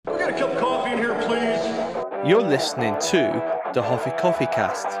of coffee in here, please. You're listening to the Hoffy Coffee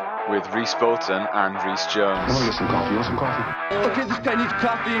Cast with Rhys Bolton and Rhys Jones. I want to get some coffee. You want some coffee? Okay, this guy needs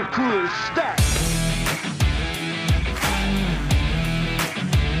coffee and cooler stat.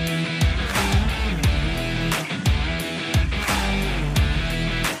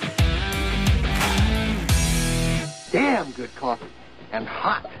 Damn good coffee and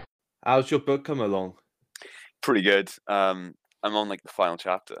hot. How's your book come along? Pretty good. I'm on like the final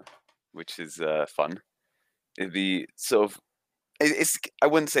chapter, which is fun. It'd be sort of. I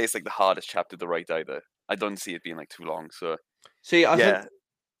wouldn't say it's like the hardest chapter to write either. I don't see it being like too long. So See, I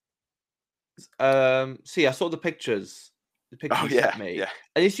saw the pictures. The pictures you sent me. Yeah.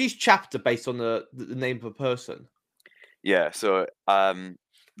 And it's each chapter based on the name of a person. Yeah. So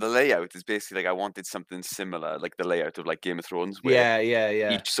the layout is basically like I wanted something similar, like the layout of like Game of Thrones, where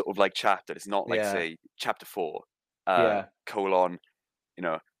Yeah. each sort of like chapter, it's not like say chapter 4, colon,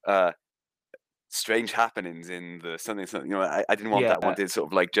 strange happenings in the something. I didn't want that. I wanted sort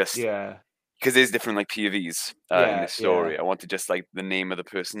of like just because there's different like POVs in this story. I wanted just like the name of the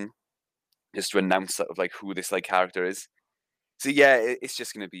person, just to announce sort of like who this like character is. So it's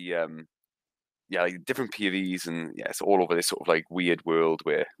just gonna be like different POVs, and it's all over this sort of like weird world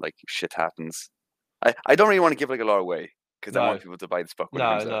where like shit happens. I don't really want to give like a lot away because I want people to buy this book when it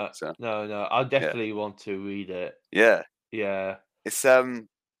comes out. So. No. I definitely want to read it. Yeah. It's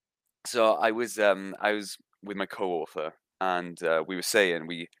So I was with my co-author, and we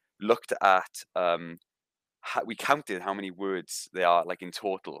looked at we counted how many words there are like in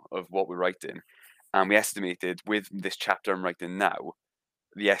total of what we're writing, and we estimated with this chapter I'm writing now,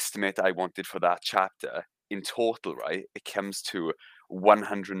 the estimate I wanted for that chapter in total, right? It comes to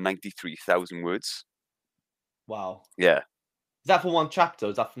 193,000 words. Wow. Yeah. Is that for one chapter? Or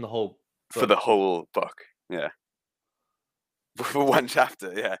is that from the whole book? For the whole book, yeah. For one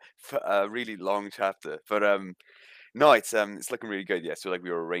chapter, yeah. For a really long chapter. But no, it's looking really good, yeah. So like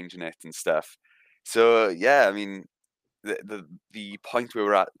we were arranging it and stuff. So yeah, I mean the point where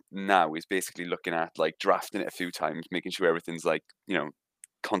we're at now is basically looking at like drafting it a few times, making sure everything's like,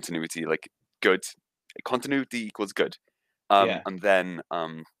 continuity, like good. Continuity equals good. And then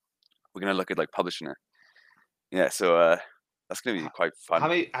we're gonna look at like publishing it. Yeah, so that's gonna be quite fun.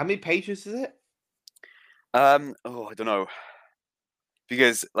 How many pages is it? I don't know.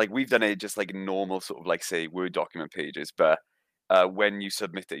 Because like we've done it just like normal sort of like say Word document pages, but when you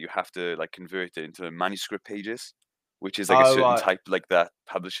submit it, you have to like convert it into manuscript pages, which is like a certain type like that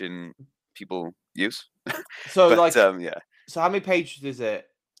publishing people use. So but, So how many pages is it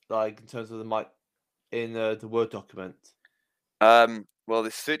like in terms of the Word document? Well,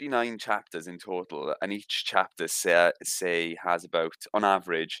 there's 39 chapters in total, and each chapter say has about on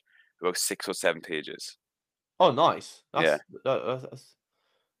average about 6 or 7 pages. Oh, nice. That's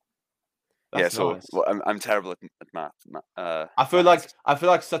so nice. well, I'm terrible at math. I feel like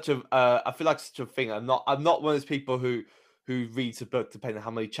such a thing. I'm not one of those people who reads a book depending on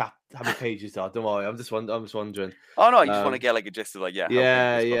how many pages there are. Don't worry. I'm just wondering. Oh no, you just want to get like a gist of like Yeah.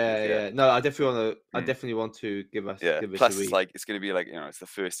 No, I definitely want to give us. Plus, it's like it's going to be like it's the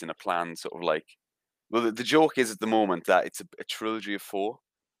first in a plan sort of like. Well, the joke is at the moment that it's a trilogy of 4,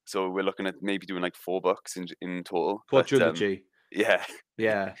 so we're looking at maybe doing like 4 books in total. Quadrilogy. Yeah.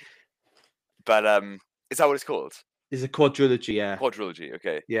 But is that what it's called? It's a quadrilogy, yeah. Quadrilogy,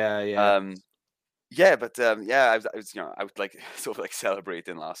 okay. Yeah. I was I was like sort of like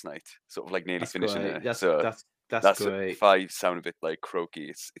celebrating last night, sort of like nearly finishing it. That's great. If I sound a bit like croaky,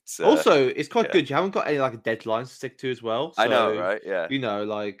 it's also it's quite good. You haven't got any like deadlines to stick to as well. So, I know, right? Yeah.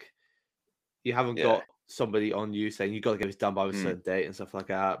 Like you haven't got somebody on you saying you got to get this done by a certain date and stuff like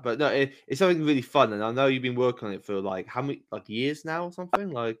that. But no, it's something really fun, and I know you've been working on it for like how many years now or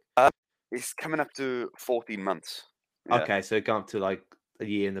something like. It's coming up to 14 months. Yeah. Okay, so going up to like a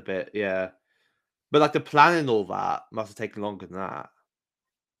year and a bit, yeah. But like the planning and all that must have taken longer than that.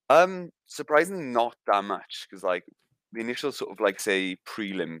 Surprisingly not that much, because like the initial sort of like say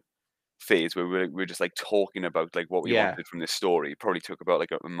prelim phase where we're just like talking about like what we wanted from this story probably took about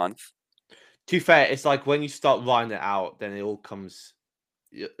like a month. To be fair, it's like when you start writing it out, then it all comes.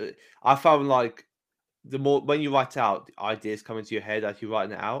 I found like the more when you write out, the ideas come into your head as you're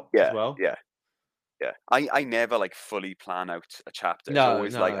writing it out as well. Yeah. I never like fully plan out a chapter. It's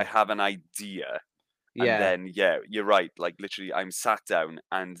always like I have an idea. And then you're right. Like literally, I'm sat down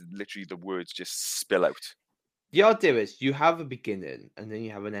and literally the words just spill out. The idea is you have a beginning and then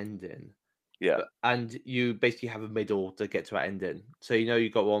you have an ending. Yeah. And you basically have a middle to get to that ending. So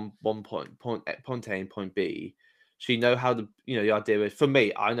you've got one point A and point B. So you know how the idea is. For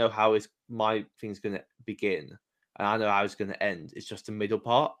me, I know how my thing's going to begin, and I know how it's going to end. It's just the middle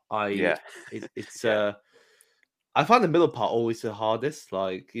part. Yeah. It's Yeah. I find the middle part always the hardest.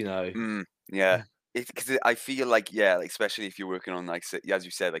 Like, Yeah. Because I feel like, like especially if you're working on like as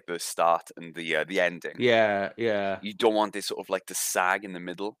you said, like the start and the ending. yeah. You don't want this sort of like to sag in the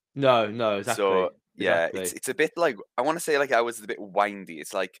middle. No, So exactly. it's a bit like, I want to say like I was a bit windy.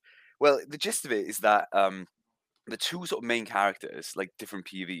 It's like, well, the gist of it is that the two sort of main characters, like different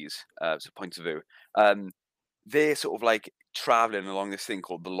PVs, so points of view, they're sort of like traveling along this thing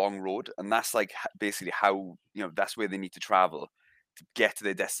called the Long Road, and that's like basically how that's where they need to travel to get to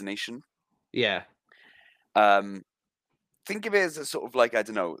their destination. Yeah. Think of it as a sort of like, I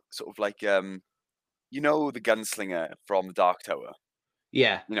don't know, sort of like the gunslinger from the Dark Tower.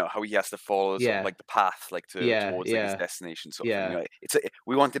 Yeah. How he has to follow sort of like the path, like towards like his destination, sort of thing.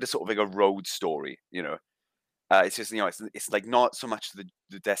 We wanted a sort of like a road story. It's just it's like not so much the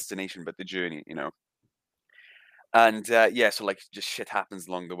destination, but the journey. And so like just shit happens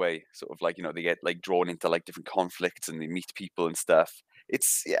along the way. Sort of like they get like drawn into like different conflicts and they meet people and stuff.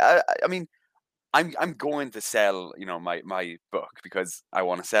 It's I mean, I'm going to sell my book because I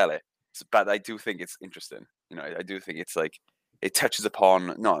want to sell it, but I do think it's interesting. I do think it's like it touches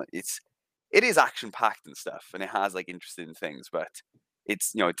upon it is action packed and stuff, and it has like interesting things, but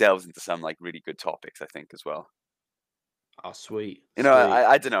it's it delves into some like really good topics, I think, as well. Oh, sweet.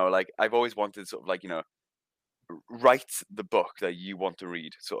 I don't know, like I've always wanted sort of like write the book that you want to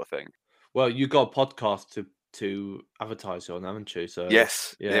read, sort of thing. Well, you got a podcast to advertise on, haven't you? So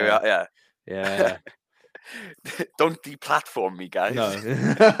yes, there we are. Yeah. Don't deplatform me, guys. No.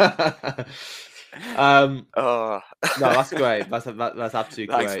 Oh no, that's great. That's absolutely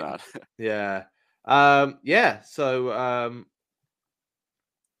Thanks, great. man. Yeah. So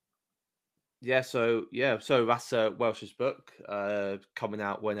that's Welsh's book coming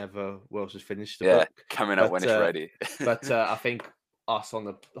out whenever Welsh has finished the book. Coming out when it's ready. But I think us on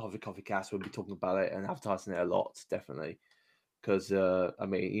the Hobby Coffee Cast will be talking about it and advertising it a lot, definitely. Because I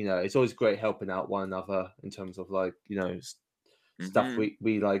mean, it's always great helping out one another in terms of like stuff we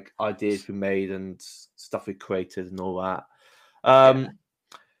like, ideas we made and stuff we created and all that.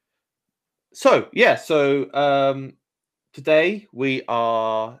 Today we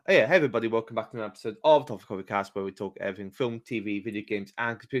are. Hey everybody, welcome back to an episode of Topic Coffee Cast, where we talk everything film, TV, video games,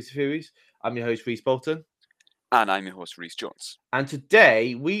 and conspiracy theories. I'm your host, Reese Bolton. And I'm your host, Reese Jones. And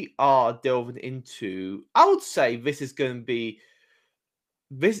today we are delving into, I would say this is going to be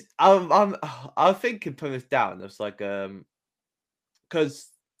this. I'm thinking putting this down. It's like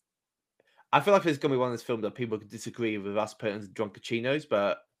because I feel like it's going to be one of those films that people could disagree with us putting into Drunkaccinos,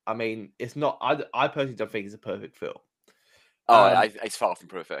 but I mean, it's not. I personally don't think it's a perfect film. It's far from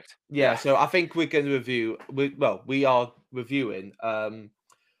perfect. Yeah, so I think we're going to review. We are reviewing.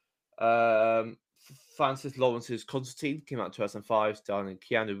 Francis Lawrence's Constantine came out in 2005, starring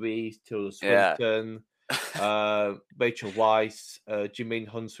Keanu Reeves, Tilda Swinton, Rachel Weisz, Jimin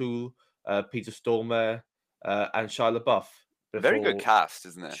Hunsul, Peter Stormare, and Shia LaBeouf. Very good cast,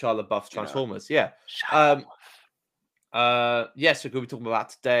 isn't it? Shia LaBeouf Transformers, yeah. So we're going to be talking about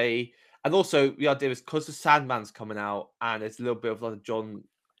that today. And also, the idea is because the Sandman's coming out, and it's a little bit of like a John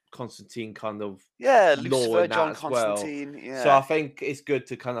Constantine kind of Lucifer, John Constantine. Well. Yeah. So I think it's good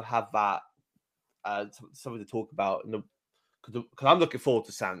to kind of have that something to talk about. Because I'm looking forward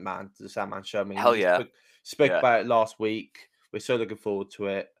to the Sandman show. I mean, hell yeah! Spoke about it last week. We're so looking forward to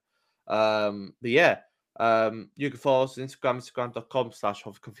it. You can follow us on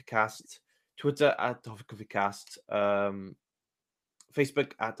Instagram.com/HofferCoffeeCast, Twitter @HofferCoffeeCast,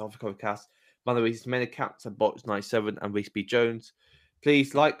 Facebook @HofferCoffeeCast. One of the main accounts are Bots97 and Reese B. Jones.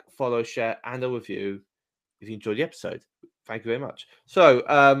 Please like, follow, share, and a review if you enjoyed the episode. Thank you very much. So,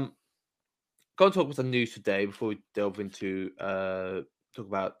 going to talk about the news today before we delve into talk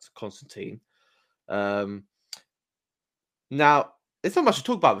about Constantine. Now, there's not much to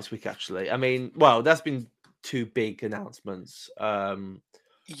talk about this week, actually. I mean, well, there's been two big announcements. Both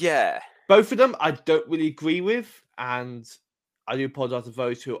of them I don't really agree with, and I do apologize to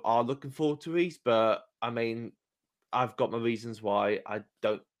those who are looking forward to these, but I mean, I've got my reasons why I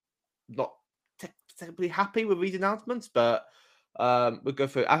not technically happy with these announcements, but we'll go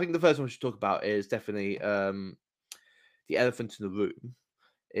through. I think the first one we should talk about is definitely the elephant in the room.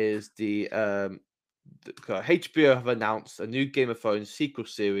 Is the HBO have announced a new Game of Thrones sequel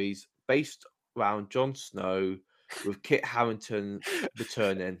series based around Jon Snow with Kit Harington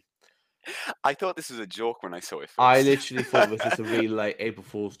returning. I thought this was a joke when I saw it first. I literally thought this was a really late April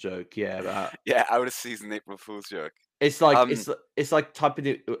Fool's joke. Yeah, out of season April Fool's joke. It's like it's like typing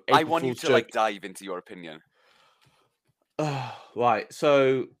it. I want you to joke. Like dive into your opinion. Right,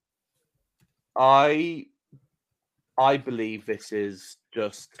 so I I believe this is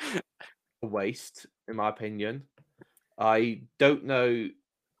just a waste, in my opinion. I don't know.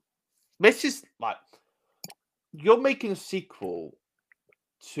 This is like you're making a sequel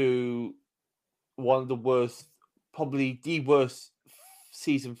to one of the worst, probably the worst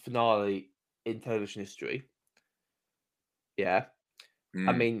season finale in television history. Yeah. I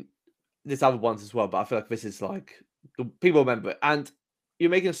Mm. mean, there's other ones as well, but I feel like this is like people remember it, and you're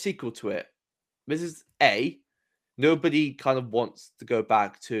making a sequel to it. This is nobody kind of wants to go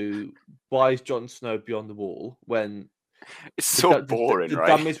back to why is Jon Snow beyond the wall when It's so boring, the right?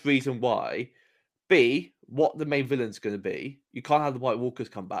 dumbest reason why. B, what the main villain's going to be. You can't have the White Walkers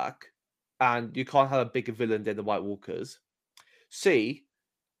come back, and you can't have a bigger villain than the White Walkers. C,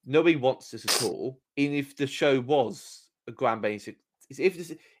 nobody wants this at all. Even if the show was a grand basic, if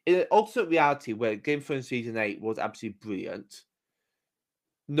this in an alternate reality where Game of Thrones season 8 was absolutely brilliant,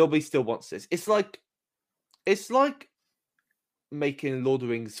 nobody still wants this. It's like making Lord of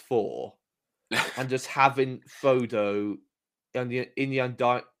the Rings 4 and just having Frodo in the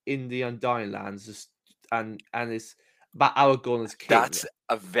Undying Lands, and it's about Aragorn as king. That's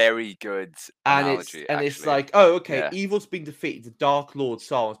a very good analogy. And actually. it's like, oh, okay, Yeah. evil's been defeated. The Dark Lord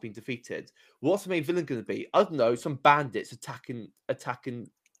Sauron's been defeated. What's the main villain going to be? I don't know. Some bandits attacking.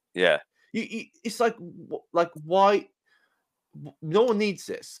 Yeah. It's like why? No one needs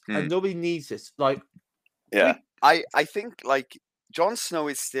this, and nobody needs this. Like, Yeah. I think like Jon Snow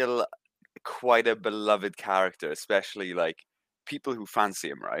is still quite a beloved character, especially like people who fancy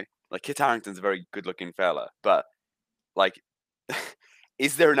him, right? Like Kit Harington's a very good-looking fella, but like,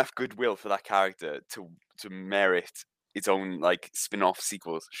 is there enough goodwill for that character to merit its own like spin-off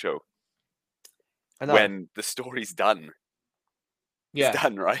sequel show I know. when the story's done? Yeah. It's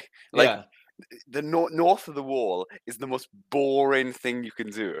done, right? Like Yeah. the north of the wall is the most boring thing you can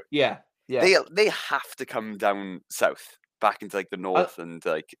do. Yeah. Yeah. They have to come down south, back into like the north and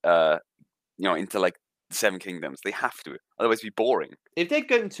like into like the Seven Kingdoms. They have to, otherwise it'd be boring. If they're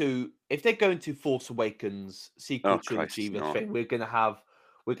going to Force Awakens sequel trilogy, Christ, no. thing, we're gonna have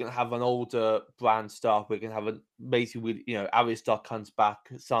an older Bran Stark. We're gonna have a basically Arya Stark comes back,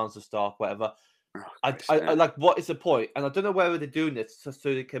 Sansa Stark, whatever. Oh, I Christ, yeah. like, what is the point? And I don't know whether they're doing this just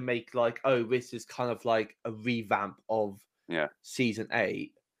so they can make like, oh, this is kind of like a revamp of season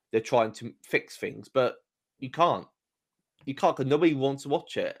 8. They're trying to fix things, but you can't because nobody wants to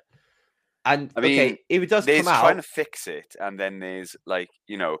watch it. And I mean, if it does there's come out, trying to fix it, and then there's like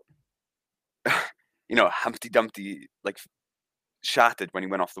Humpty Dumpty like shattered when he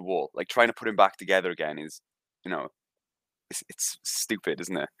went off the wall. Like trying to put him back together again is, it's stupid,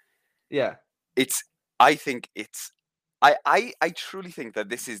 isn't it? Yeah. I think it's I truly think that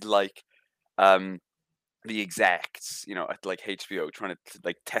this is like the execs, at like HBO trying to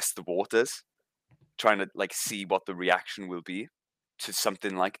like test the waters, trying to like see what the reaction will be to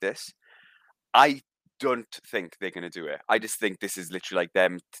something like this. I don't think they're going to do it. I just think this is literally like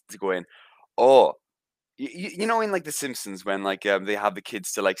them to go in, in like The Simpsons when like they have the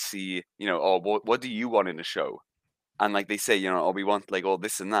kids to like see, what do you want in a show? And like they say, we want like all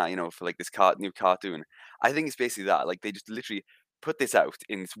this and that, for like this new cartoon. I think it's basically that. Like they just literally put this out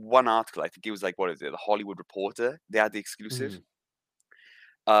in this one article. I think it was like, what is it? The Hollywood Reporter. They had the exclusive.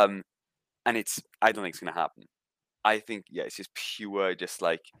 And I don't think it's going to happen. I think, it's just pure, just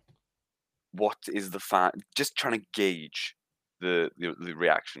like, what is the fan, just trying to gauge the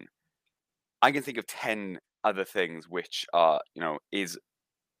reaction. I can think of 10 other things which are, is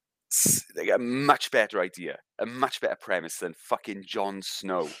like a much better idea, a much better premise than fucking Jon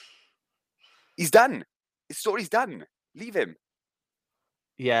Snow. He's done. His story's done. Leave him.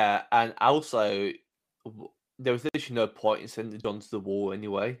 Yeah, and also there was literally no point in sending Jon to the wall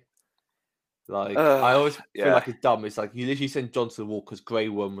anyway. Like I always feel like it's dumb. It's like you literally sent Jon to the wall because Grey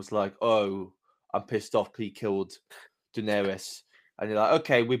Worm was like, "Oh, I'm pissed off because he killed Daenerys," and you're like,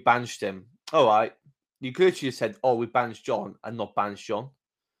 "Okay, we banished him. All right." You could have just said, "Oh, we banished Jon," and not banished Jon.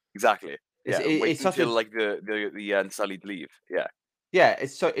 Exactly. Wait It's until like the Unsullied leave. Yeah. Yeah,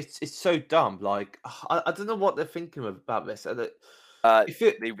 it's so dumb. Like I don't know what they're thinking about this.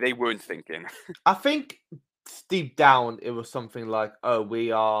 They weren't thinking. I think deep down it was something like, "Oh,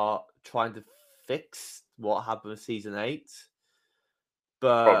 we are trying to fix what happened in season 8."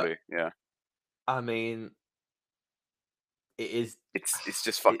 But Probably, yeah. I mean, it's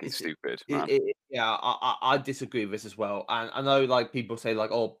just fucking stupid, man. I disagree with this as well. And I know like people say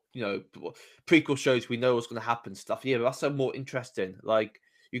like, "Oh, prequel shows, we know what's going to happen," stuff. Yeah, but that's so more interesting. Like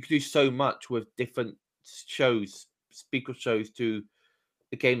you could do so much with different shows, prequel shows to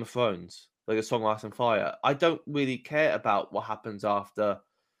the Game of Thrones, like A Song of Ice and Fire. I don't really care about what happens after,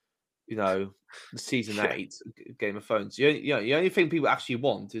 the season Yeah. 8 Game of Thrones. The only thing people actually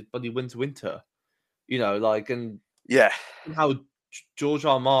want is bloody winter. And Yeah. how George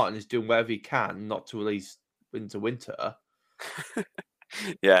R. R. Martin is doing whatever he can not to release winter.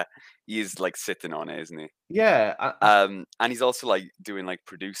 Yeah. He's like sitting on it, isn't he? Yeah, And he's also like doing like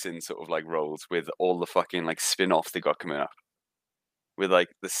producing sort of like roles with all the fucking like spin-offs they got coming up. With like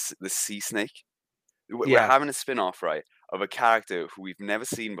the sea snake. We're yeah. having a spin-off, right, of a character who we've never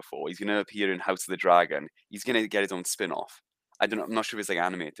seen before. He's gonna appear in House of the Dragon. He's gonna get his own spin-off. I'm not sure if it's like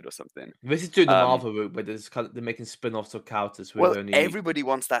animated or something. This is doing the Um, Marvel route where they're making spin-offs of characters with Well, only. everybody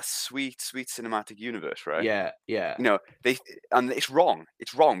wants that sweet cinematic universe, right? Yeah. And it's wrong.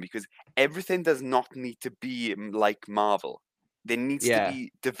 It's wrong because everything does not need to be like Marvel. There needs to Yeah.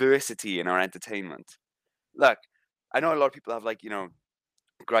 be diversity in our entertainment. Look, I know a lot of people have like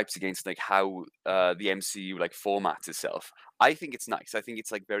gripes against like how the MCU like formats itself. I think it's nice. I think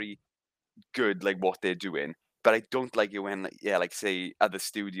it's like very good, like what they're doing. But I don't like it when like say other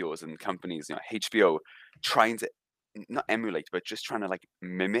studios and companies, HBO, trying to not emulate, but just trying to like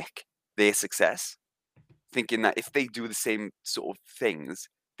mimic their success, thinking that if they do the same sort of things,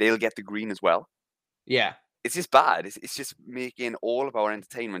 they'll get the green as well. Yeah. It's just bad. It's just making all of our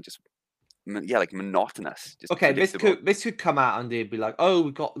entertainment just like monotonous. Just Okay, predictable. this could come out and they'd be like, "Oh,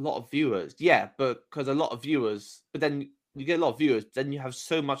 we got a lot of viewers." Yeah, but because a lot of viewers, but then you get a lot of viewers, then you have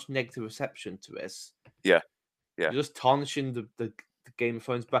so much negative reception to this. Yeah. Yeah. You're just tarnishing the Game of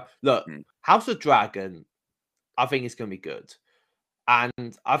Thrones. But look, Mm. House of Dragon, I think it's going to be good,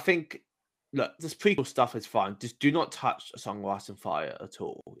 and I think look, this prequel stuff is fine. Just do not touch A Song of Ice and Fire at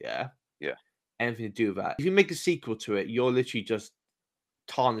all. Yeah. Yeah. Anything to do with that. If you make a sequel to it, you're literally just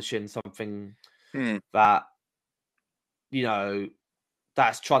tarnishing something Hmm. that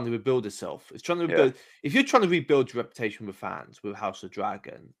that's trying to rebuild itself. It's trying to rebuild. If you're trying to rebuild your reputation with fans with House of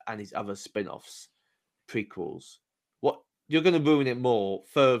Dragon and these other spin-offs, prequels, what you're going to ruin it more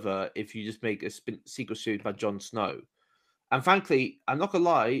further if you just make a sequel series by Jon Snow. And frankly, I'm not gonna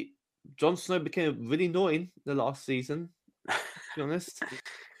lie, Jon Snow became really annoying the last season. To be honest,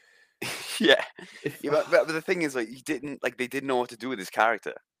 Yeah. if But the thing is, like, they didn't know what to do with his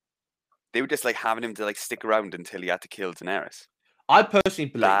character. They were just like having him to like stick around until he had to kill Daenerys. I personally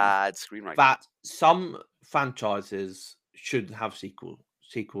believe Bad screenwriting. that some franchises shouldn't have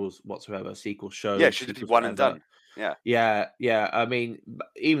sequels whatsoever, sequel shows. Yeah, it should be sequels, one and whatever. done. Yeah. Yeah. I mean,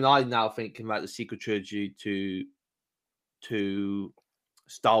 even I now thinking about the sequel trilogy to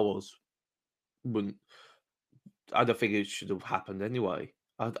Star Wars wouldn't. I don't think it should have happened anyway.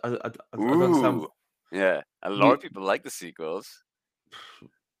 I don't understand. Ooh. Yeah. A lot of people like the sequels.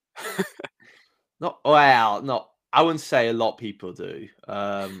 I wouldn't say a lot of people do.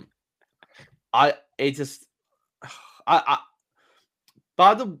 I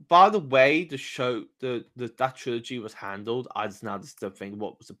by the way the show that trilogy was handled, I just don't think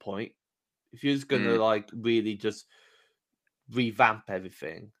what was the point if you're just gonna like really just revamp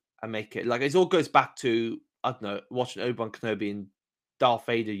everything and make it like it all goes back to I don't know watching Obi-Wan Kenobi and Darth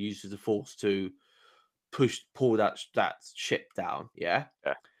Vader uses the Force to pull that ship down, yeah.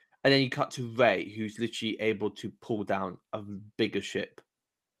 Yeah. And then you cut to Rey, who's literally able to pull down a bigger ship.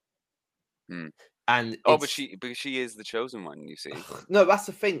 And but she is the chosen one, you see. No, that's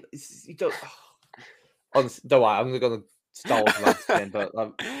the thing. You don't. Honestly, don't worry. I'm gonna Star Wars rant again, but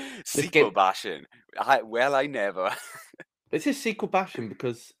sequel bashing. I never. This is sequel bashing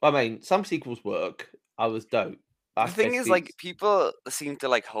because I mean some sequels work. Others don't. The thing is, like, people seem to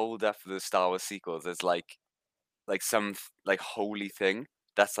like hold up the Star Wars sequels as like some like holy thing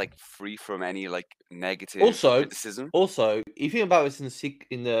that's like free from any like negative criticism. Also, if you think about this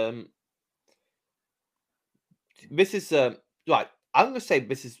this is right. I'm gonna say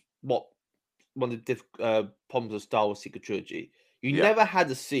this is what one of the problems of Star Wars sequel trilogy. You never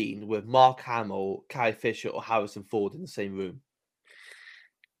had a scene with Mark Hamill, Carrie Fisher, or Harrison Ford in the same room.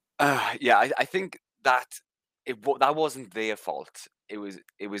 Yeah, I think that that wasn't their fault. It was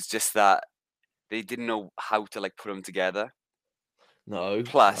just that they didn't know how to like put them together. No.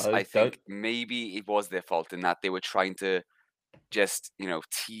 Plus, I think maybe it was their fault in that they were trying to just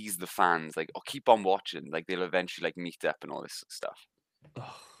tease the fans, like, oh, keep on watching, like they'll eventually like meet up and all this stuff.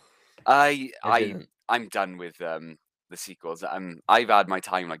 I'm done with the sequels. I've had my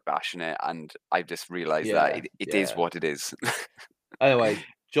time like bashing it, and I've just realized that it is what it is. Anyway,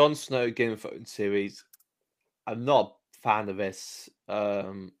 Jon Snow Game of Thrones series. I'm not a fan of this.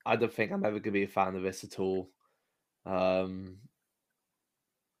 I don't think I'm ever gonna be a fan of this at all.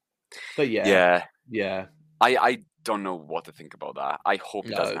 But yeah. I don't know what to think about that. I hope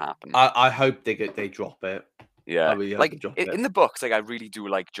it doesn't happen. I hope they drop it. Yeah, really hope like they drop in it. the books, like I really do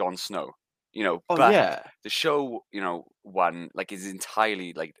like Jon Snow, Oh but yeah, the show, one like is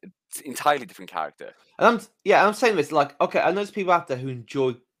entirely like it's entirely different character. and I'm saying this like okay, I know there's people out there who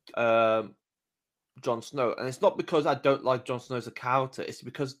enjoy um Jon Snow, and it's not because I don't like Jon Snow as a character. It's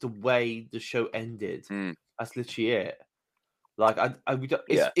because the way the show ended. Mm, That's literally it. Like we don't,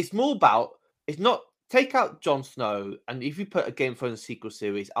 yeah, it's more about it's not take out Jon Snow, and if you put a Game of Thrones sequel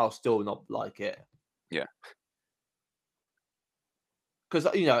series, I'll still not like it yeah, because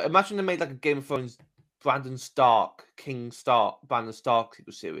imagine they made like a Game of Thrones King Stark, Brandon Stark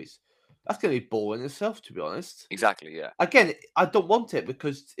sequel series. That's going to be boring in itself, to be honest. exactly, yeah. Again, I don't want it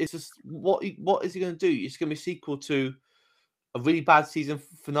because it's just what is he going to do? It's going to be a sequel to a really bad season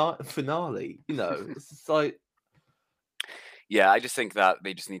finale. It's just like Yeah, I just think that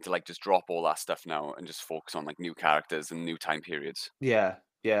they just need to like just drop all that stuff now and just focus on like new characters and new time periods. yeah,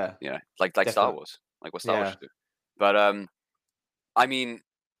 Yeah, like Star definitely, Wars, like what Star Wars yeah, should do. But I mean,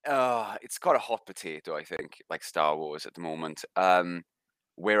 it's got a hot potato, I think, like Star Wars at the moment.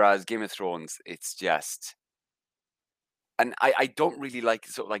 Whereas Game of Thrones, it's just, and I don't really like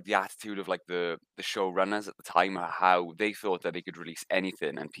sort of like the attitude of like the showrunners at the time, how they thought that they could release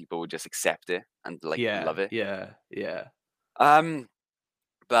anything and people would just accept it and like yeah, love it. yeah. Um,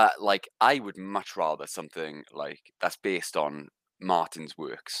 but like I would much rather something like that's based on Martin's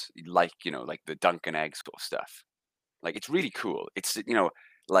works, like like the Duncan Egg sort of stuff. Like it's really cool. It's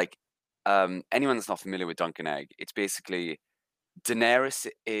like anyone that's not familiar with Duncan Egg, it's basically Daenerys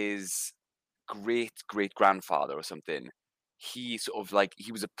is great great grandfather or something. He sort of like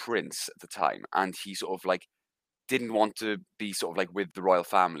he was a prince at the time, and he sort of like didn't want to be sort of like with the royal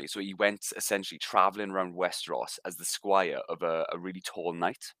family, so he went essentially traveling around Westeros as the squire of a really tall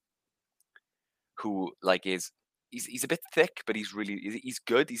knight who like is he's a bit thick, but he's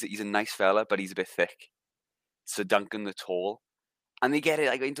good. He's a nice fella, but he's a bit thick. Sir Duncan the Tall, and they get it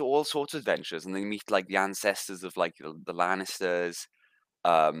like into all sorts of adventures, and they meet like the ancestors of like the Lannisters,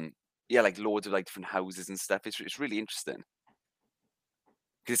 yeah, like lords of like different houses and stuff. It's really interesting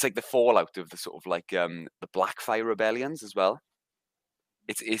because it's like the fallout of the sort of like the Blackfire rebellions as well.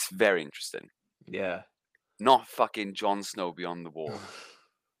 It's very interesting. Yeah. Not fucking Jon Snow beyond the wall.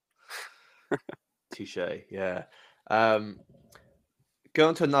 Touche. Yeah.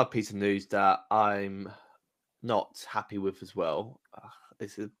 Going to another piece of news that I'm not happy with as well.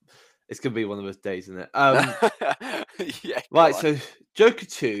 It's gonna be one of those days, isn't it? Yeah, Right. go on. So Joker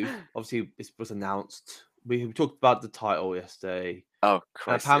 2, obviously, it was announced. We talked about the title yesterday, Oh and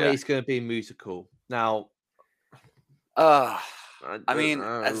Christ, apparently yeah. it's going to be a musical. Now, Uh, I I don't mean,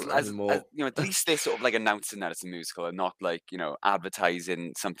 know as anymore. at least they're sort of like announcing that it's a musical and not like,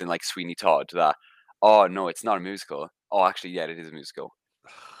 advertising something like Sweeney Todd that, oh no, it's not a musical. Oh, actually, yeah, it is a musical.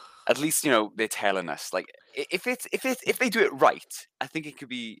 At least, they're telling us. Like if they do it right, I think it could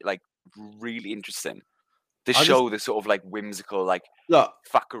be like really interesting to I just show the sort of like whimsical like look.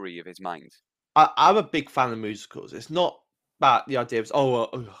 fuckery of his mind. I'm a big fan of musicals. It's not about the idea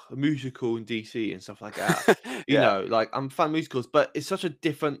of a musical in DC and stuff like that. Yeah. Like I'm a fan of musicals, but it's such a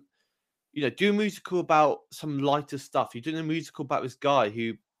different. Do a musical about some lighter stuff. You're doing a musical about this guy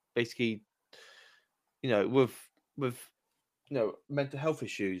who basically, with mental health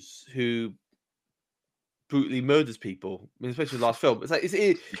issues, who brutally murders people. I mean, especially the last film. It's like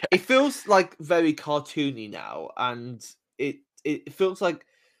it feels like very cartoony now, and it feels like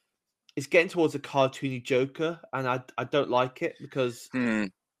it's getting towards a cartoony Joker, and I don't like it because Hmm.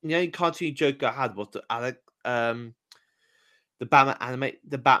 the only cartoony Joker I had was the Batman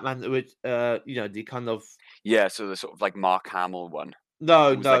the Batman which the kind of Yeah, so the sort of like Mark Hamill one.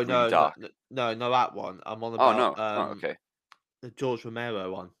 no It was no like really no no dark. no no no that one. I'm on Oh about no. Oh, okay. the George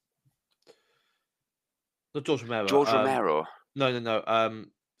Romero one. Not George Romero. George Romero. No.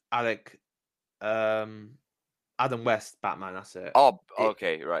 Alec Adam West Batman. That's it. Oh,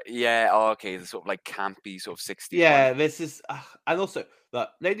 okay, right. Yeah, oh, okay. The sort of like campy sort of 60s one. Yeah, this is, and also like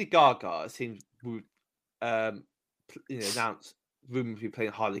Lady Gaga seems announced rumored to be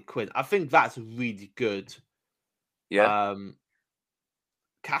playing Harley Quinn. I think that's a really good Yeah.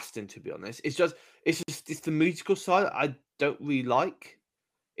 casting. To be honest, it's the musical side I don't really like.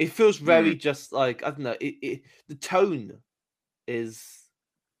 It feels Hmm. very just like I don't know. The tone has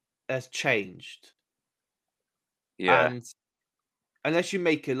changed, Yeah. and unless you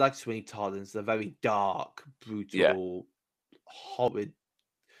make it like Sweeney Todd, and it's a very dark, Yeah. brutal, horrid,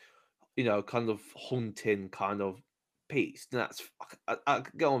 kind of haunting kind of piece. Then that's I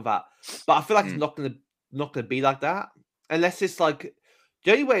could go on that, but I feel like it's Mm. not gonna be like that unless it's like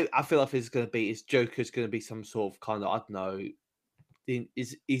the only way I feel like it's gonna be is Joker's gonna be some sort of kind of I don't know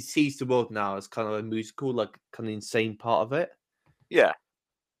he sees the world now as kind of a musical, like kind of insane part of it. Yeah.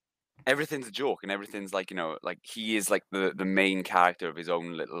 Everything's a joke, and everything's like, like he is like the main character of his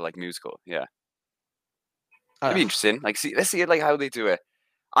own little like musical. Yeah, it'd be interesting. Like, let's see like how they do it.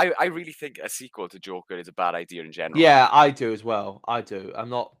 I really think a sequel to Joker is a bad idea in general. Yeah, I do as well. I do. I'm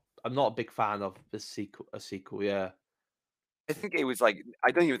not a big fan of the sequel. A sequel, yeah. I think it was like, I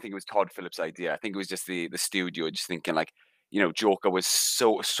don't even think it was Todd Phillips' idea. I think it was just the studio just thinking like, Joker was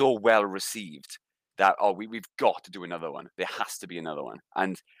so well received that we've got to do another one. There has to be another one,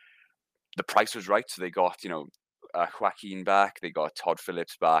 and the price was right. So they got Joaquin back. They got Todd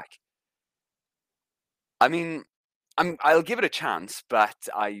Phillips back. I mean, I'll give it a chance, but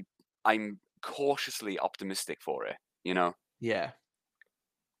I'm cautiously optimistic for it. Yeah.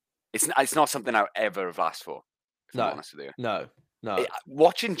 It's not something I would ever have asked for. If I'm honest with you. No.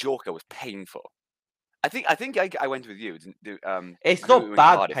 Watching Joker was painful. I think I went with you. It's not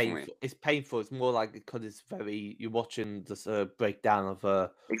bad painful. It's painful. It's more like because it's you're watching this breakdown of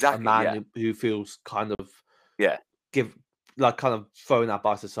a man who feels kind of kind of thrown out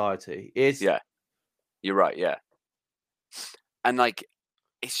by society. You're right. Yeah, and like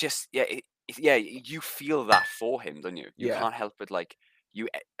it's just you feel that for him, don't you? You can't help but like you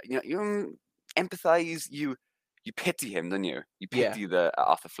empathize. You pity him, don't you? You pity the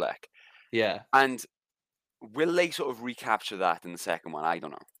Arthur Fleck. Yeah, and will they sort of recapture that in the second one? I don't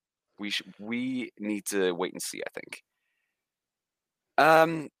know. We need to wait and see, I think.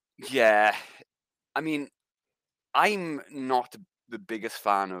 Yeah. I mean, I'm not the biggest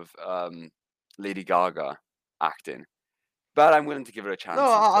fan of Lady Gaga acting, but I'm willing to give her a chance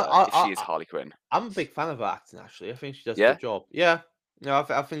if she is Harley Quinn. I'm a big fan of her acting, actually. I think she does a good job. Yeah. No,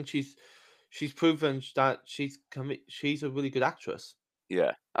 I think she's proven that she's a really good actress.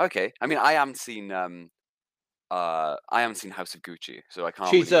 Yeah. Okay. I mean, I haven't seen House of Gucci, so I can't.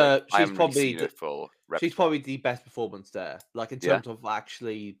 She's probably she's probably the best performance there, like in terms of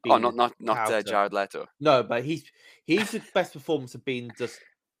actually being. Oh, not Jared Leto. No, but he's the best performance of being just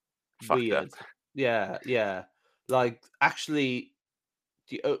weird. Up. Yeah. Like actually,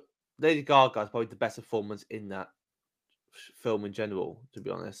 Lady Gaga is probably the best performance in that film in general, to be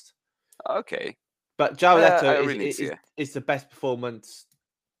honest. Okay. But Jared Leto is the best performance.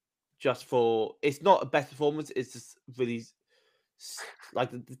 Just for it's not a best performance. It's just really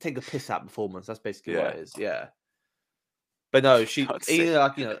like they take a piss out performance. That's basically what it is. Yeah. But no, she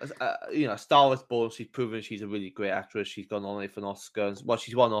Star Wars Born. She's proven she's a really great actress. She's gone on for an Oscar. Well,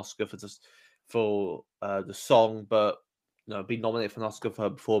 she's won an Oscar for the song, but being nominated for an Oscar for her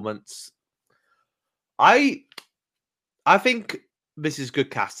performance. I think this is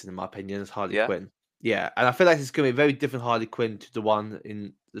good casting in my opinion as Harley Quinn. Yeah, and I feel like it's going to be a very different Harley Quinn to the one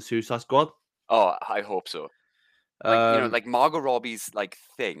in the Suicide Squad. Oh, I hope so. Like like Margot Robbie's like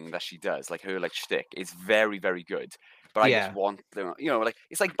thing that she does, like her like shtick, is very very good. But I just want like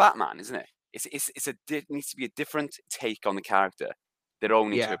it's like Batman, isn't it? It needs to be a different take on the character, their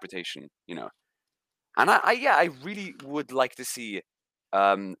own interpretation, And I really would like to see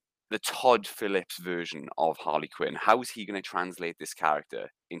the Todd Phillips version of Harley Quinn. How is he going to translate this character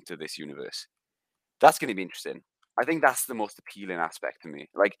into this universe? That's going to be interesting. I think that's the most appealing aspect to me.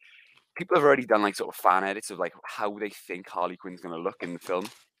 Like, people have already done like sort of fan edits of like how they think Harley Quinn's going to look in the film,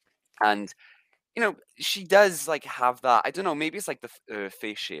 and she does like have that. I don't know, maybe it's like the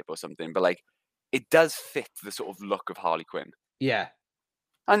face shape or something, but like it does fit the sort of look of Harley Quinn. Yeah,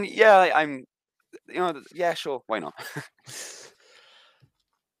 and I'm, sure, why not?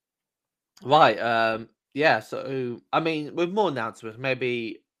 Right. Yeah. So I mean, with more announcements,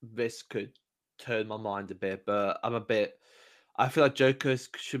 maybe this could turn my mind a bit, but I feel like Joker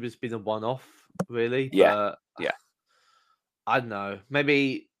should have been a one-off, really. Yeah. But I don't know.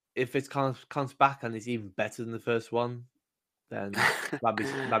 Maybe if it comes back and it's even better than the first one, then that'd be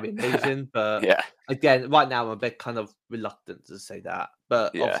amazing. But again, right now I'm a bit kind of reluctant to say that.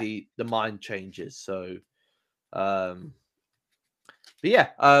 But obviously the mind changes. So going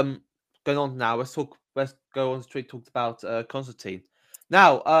on now, let's go on straight talk about Constantine.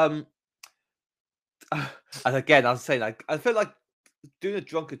 Now, and again, I was saying, like, I feel like doing a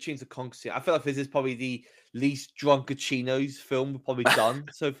Drunkaccinos of Constantine. I feel like this is probably the least Drunkaccinos film we've probably done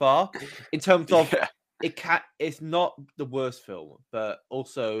so far. In terms of it's not the worst film, but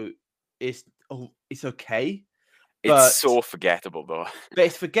also it's okay. It's so forgettable though. But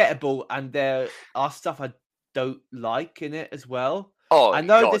it's forgettable, and there are stuff I don't like in it as well. Oh, I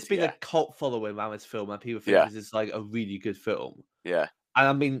know there's been a cult following around this film, and people think this is like a really good film. Yeah. And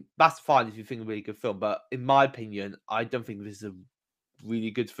I mean, that's fine if you think a really good film, but in my opinion, I don't think this is a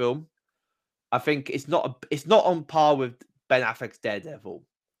really good film. I think it's not on par with Ben Affleck's Daredevil.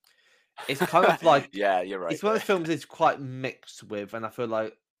 It's kind of like yeah, you're right. it's one of the films it's quite mixed with, and I feel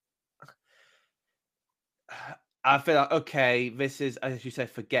like okay, this is, as you say,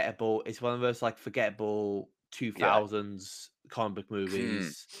 forgettable. It's one of those like forgettable 2000s comic book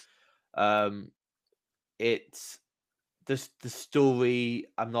movies. It's the story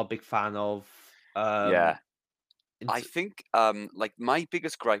I'm not a big fan of. Yeah. I It's- think like my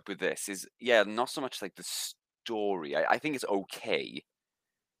biggest gripe with this is not so much like the story. I think it's okay.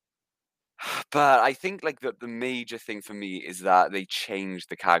 But I think like the major thing for me is that they changed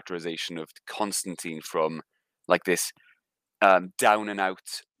the characterization of Constantine from like this down and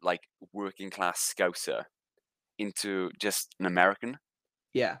out like working class scouser into just an American,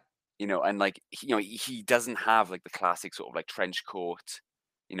 yeah. and like he doesn't have like the classic sort of like trench coat.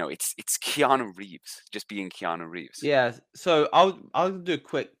 It's Keanu Reeves just being Keanu Reeves. Yeah, so I'll do a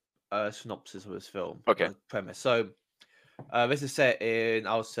quick synopsis of this film, Okay. like premise. So this is set in,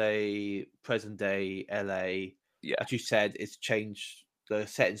 I'll say, present day LA. Yeah. As you said, it's changed. The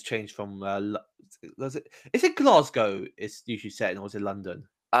setting's changed from is it Glasgow? It's usually set in, or is it London?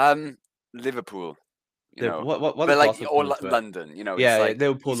 Liverpool. What But like Glasgow or point to it? London, it's Yeah, like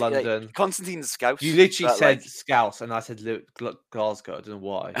Liverpool, he's like London. Constantine's Scouse. You literally but, said like, Scouse, and I said Glasgow. I don't know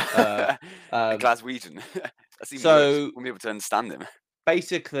why. a Glaswegian. That's even worse. So Won't be able to understand him.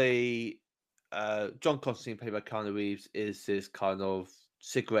 basically, John Constantine, played by Keanu Reeves, is this kind of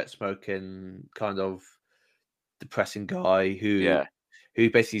cigarette smoking, kind of depressing guy who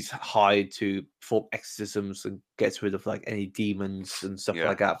basically is hired to perform exorcisms and gets rid of like any demons and stuff Yeah.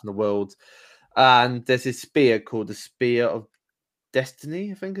 like that from the world. And there's this spear called the Spear of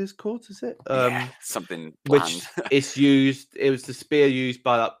Destiny, I think it's called, is it? Something Which bland. it's used. It was the spear used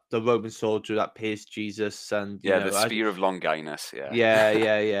by the Roman soldier that pierced Jesus, and the Spear of Longinus.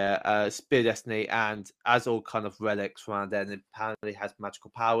 Spear of Destiny, and as all kind of relics around there, and it apparently has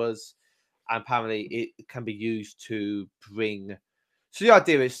magical powers, and apparently it can be used to bring. So the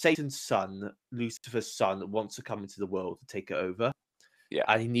idea is Satan's son, Lucifer's son, wants to come into the world to take it over. Yeah.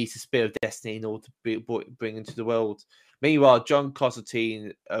 And he needs a Spear of Destiny in order to bring into the world. Meanwhile, John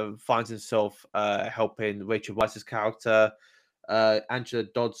Constantine finds himself helping Rachel Weisz's character, Angela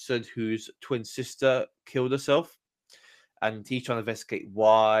Dodson, whose twin sister killed herself. And he's trying to investigate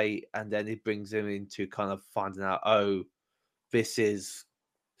why. And then it brings him into kind of finding out, this is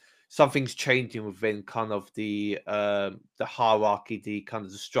something's changing within kind of the hierarchy, the kind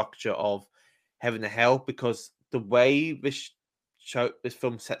of the structure of heaven and hell, because the way this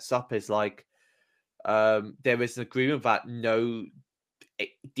film sets up is like there is an agreement that no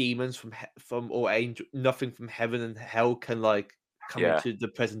demons from or angel, nothing from heaven and hell can like come into the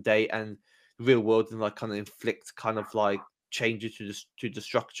present day and real world and like kind of inflict kind of like changes to the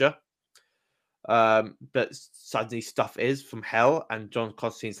structure. But suddenly stuff is from hell, and John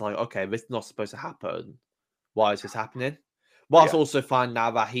Constantine's like, okay, this is not supposed to happen. Why is this happening? Whilst also finding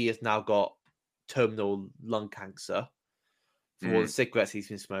out that he has now got terminal lung cancer from all the cigarettes he's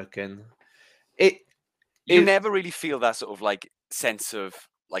been smoking. You never really feel that sort of like sense of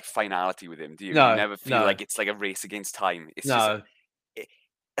like finality with him, do you? No, You never feel no. like it's like a race against time. It's No.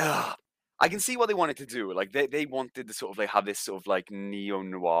 just I can see what they wanted to do. Like they wanted to sort of like have this sort of like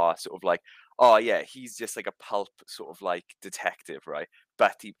neo-noir sort of like, oh yeah, he's just like a pulp sort of like detective, right?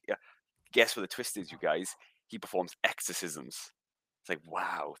 But guess what the twist is, you guys? He performs exorcisms. It's like,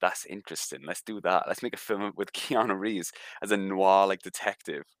 wow, that's interesting. Let's do that. Let's make a film with Keanu Reeves as a noir like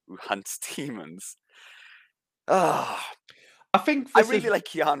detective who hunts demons. I think I really like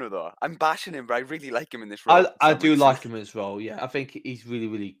Keanu though. I'm bashing him, but I really like him in this I role. I do like him as well. Yeah, I think he's really,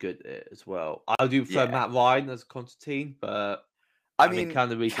 really good at it as well. I do prefer Matt Ryan as Constantine, but I mean,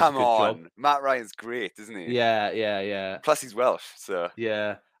 Keanu Reeves come does a good job. on, Matt Ryan's great, isn't he? Yeah. Plus, he's Welsh, so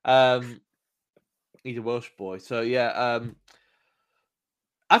yeah. He's a Welsh boy, so yeah.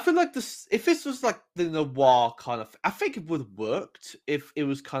 I feel like this. If this was like the noir kind of, I think it would have worked if it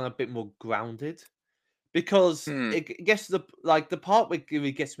was kind of a bit more grounded. Because it gets to the part where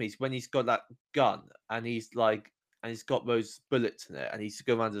it gets me is when he's got that gun and he's got those bullets in it and he's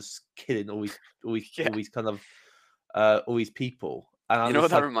going around just killing all these kind of all these people. And you know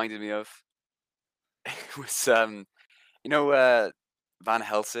what that reminded me of? It was Van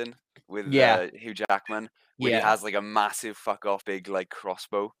Helsing with Hugh Jackman, where he has like a massive fuck off big like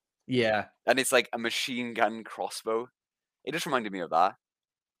crossbow. Yeah, and it's like a machine gun crossbow. It just reminded me of that.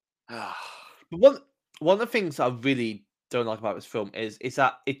 But one of the things I really don't like about this film is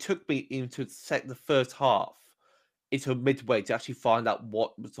that it took me into the first half into midway to actually find out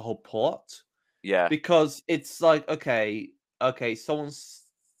what was the whole plot. Yeah. Because it's like, okay, someone's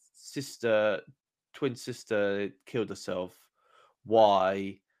twin sister killed herself.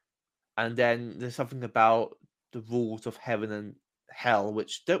 why, and then there's something about the rules of heaven and hell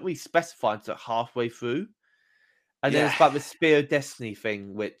which don't really specify until halfway through, and then it's Yeah. about the spear of destiny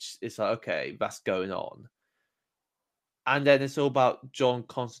thing, which is like, okay, that's going on, and then it's all about John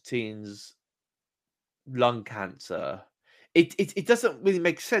Constantine's lung cancer. It doesn't really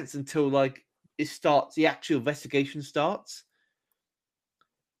make sense until like it starts, the actual investigation starts.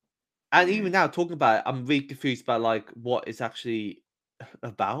 And Mm. even now talking about it, I'm really confused about like what it's actually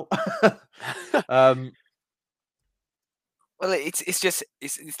about. um Well,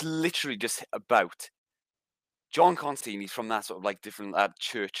 it's literally just about John Constantine. He's from that sort of like different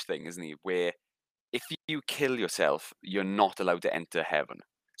church thing, isn't he? Where if you kill yourself, you're not allowed to enter heaven.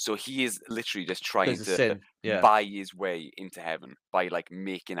 So he is literally just trying because of to sin, yeah. buy his way into heaven by like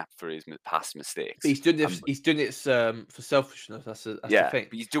making up for his past mistakes. But he's doing And this. He's doing it for selfishness. That's the yeah, thing.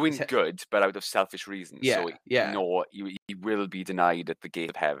 but he's doing good, but out of selfish reasons. Yeah, So yeah, no, he will be denied at the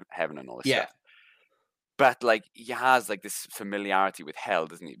gate of heaven and all this yeah, stuff. But like he has like this familiarity with hell,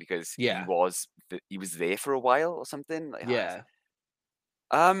 doesn't he? Because yeah, he was there for a while or something. Like, yeah.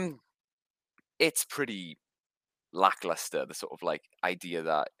 it's pretty lackluster. The sort of like idea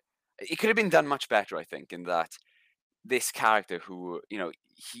that it could have been done much better, I think, in that this character who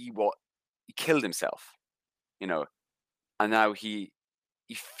he killed himself, and now he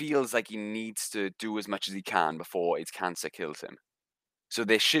feels like he needs to do as much as he can before his cancer kills him. So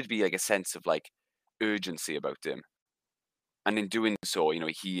there should be like a sense of like urgency about him, and in doing so,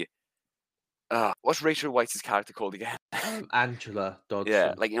 he what's Rachel Weisz's character called again? Angela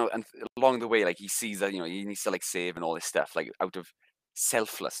Yeah, Dodson. like and along the way, like he sees that he needs to like save and all this stuff, like out of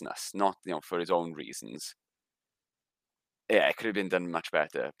selflessness, not for his own reasons. Yeah, it could have been done much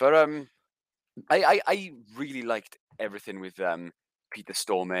better. But I really liked everything with Peter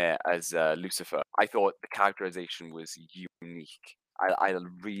Stormare as Lucifer. I thought the characterization was unique. I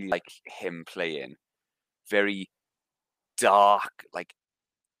really like him playing very dark, like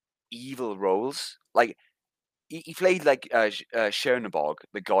evil roles. Like he played like Chernobog,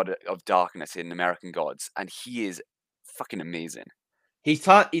 the god of darkness in American Gods, and he is fucking amazing. He's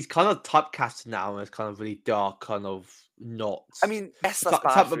kind of typecasted now as kind of really dark, kind of not. I mean, yes, that's It's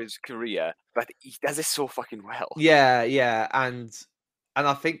bad like for his career, but he does it so fucking well. yeah, yeah, and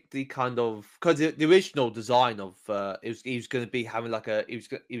I think the kind of, because the original design of he was going to be having like he was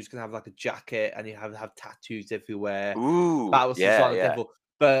going to have like a jacket, and he have tattoos everywhere. Ooh, That was the yeah, design of yeah. Devil,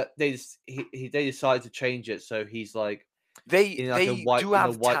 but they decided to change it, so he's like in like They do a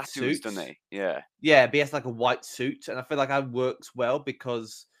have white tattoos, suit. don't they? Yeah. Yeah, but he has like a white suit, and I feel like that works well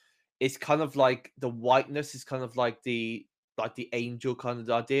because it's kind of like the whiteness is kind of like the angel kind of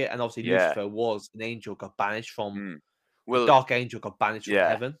idea, and obviously Yeah. Lucifer was an angel, got banished from Mm. the Well, dark angel, got banished from yeah.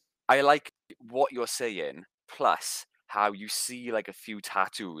 heaven. I like what you're saying, plus how you see like a few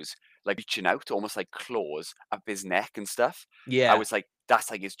tattoos like reaching out, almost like claws up his neck and stuff. I Yeah, was like, that's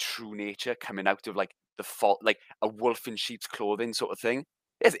like his true nature coming out of like the fault, like a wolf in sheep's clothing sort of thing.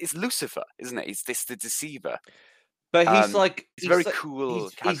 It's Lucifer, isn't it? It's the deceiver. but It's a very cool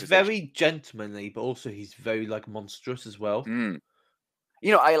he's characterization. very gentlemanly, but also he's very like monstrous as well. Mm.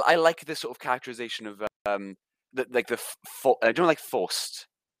 I like this sort of characterization of I don't like forced.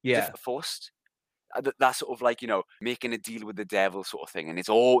 Is it Yeah, forced? That sort of like making a deal with the devil sort of thing, and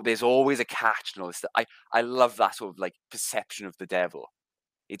there's always a catch and all this stuff. I love that sort of like perception of the devil.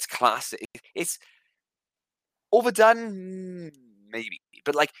 It's classic. It's overdone, maybe,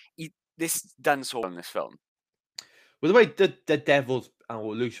 but like this done so well in this film. well, the way the devil's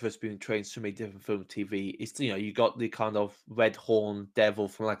or Lucifer's been trained so many different film TV, it's you got the kind of red horn devil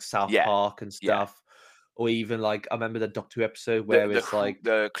from like South Yeah, Park and yeah. stuff, or even like I remember the Doctor Who episode where it's like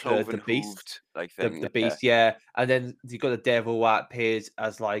The the cloven beast, hooved like thing. the Yeah, beast, yeah, and then you got the devil that appears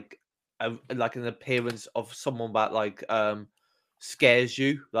as like like an appearance of someone that like scares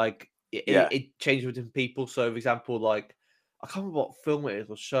you, like yeah. it changes with different people. So, for example, like I can't remember what film it is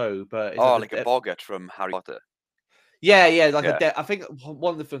or show, but it's Oh, like like a boggart from Harry Potter. yeah, yeah, like Yeah, I think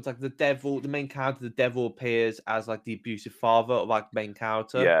one of the films, like the devil, the main character, the devil appears as like the abusive father of like main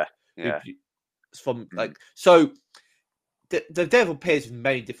character. yeah, Who yeah. from Mm. like so the devil appears in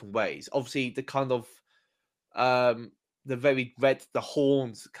many different ways. Obviously, the kind of the very red the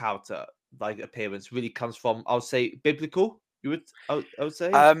horns character like appearance really comes from, I would say, biblical. I would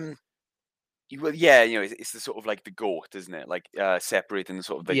say. Yeah, it's the sort of like the goat, isn't it? Like separating the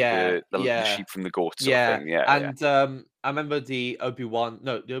sort of like Yeah, the yeah. sheep from the goat sort of Yeah, thing. Yeah, yeah. and I remember the Obi-Wan,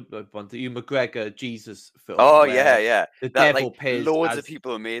 no, the Obi-Wan, the Ewan McGregor Jesus film Oh yeah, where yeah. the That devil like appears loads of as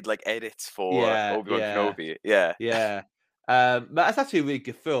people have made like edits for yeah, Obi-Wan yeah, Kenobi. Yeah. yeah. But that's actually a really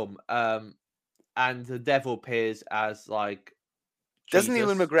good film. And the devil appears as like Doesn't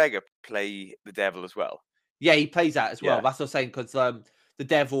Ewan Jesus. McGregor play the devil as well? Yeah, he plays that as well. Yeah. That's what I'm saying, because the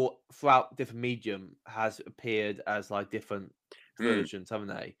devil throughout different medium has appeared as like different versions, haven't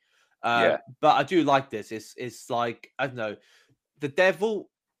they? Yeah. But I do like this. It's like, I don't know, the devil,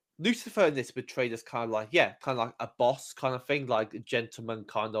 Lucifer in this portrayed as kind of like a boss kind of thing, like a gentleman,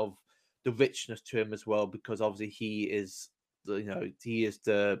 kind of the richness to him as well, because obviously he is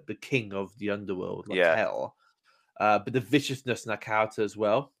the king of the underworld, like Yeah. hell. But the viciousness in that character as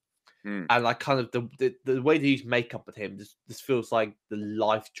well. Mm. And like kind of the way they use makeup with him, this feels like the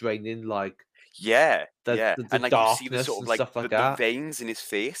life draining, like Yeah. the And like you see the darkness sort of and like stuff like the that. veins in his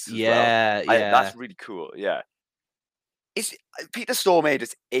face as well. Yeah, yeah, That's really cool. Yeah. Peter Stormare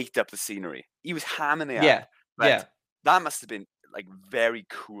just ate up the scenery. He was hamming it up. yeah, But yeah, that must have been like very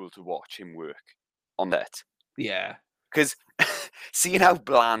cool to watch him work on that. yeah. Because seeing how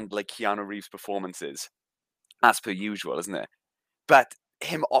bland like Keanu Reeves' performance is, as per usual, isn't it? But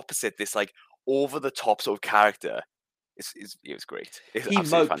him opposite this like over the top sort of character, it was great. It's He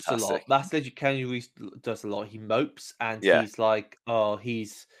absolutely mopes a lot. fantastic. That's literally Kenny Reeves does a lot. He mopes, and Yeah. he's like, oh,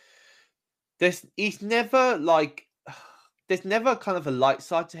 he's never like, there's never kind of a light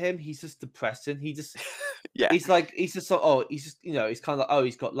side to him. He's just depressing. Yeah. He's just he's kind of like, oh,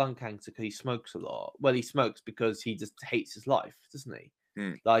 he's got lung cancer because he smokes a lot. Well, he smokes because he just hates his life, doesn't he?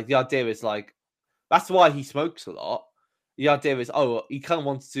 Hmm. Like the idea is like, that's why he smokes a lot. The idea is, oh, he kind of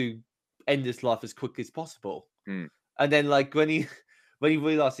wants to end his life as quickly as possible. Hmm. And then like when he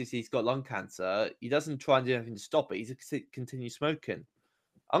realizes he's got lung cancer, he doesn't try and do anything to stop it. He just continues smoking.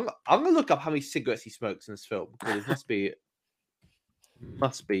 I'm gonna look up how many cigarettes he smokes in this film, because it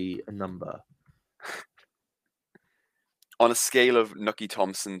must be a number. On a scale of Nucky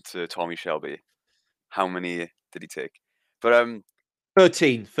Thompson to Tommy Shelby, how many did he take? But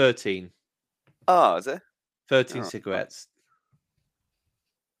 13. oh, is it? 13 Oh, cigarettes.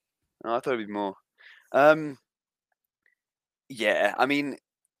 I thought it'd be more. Yeah, I mean,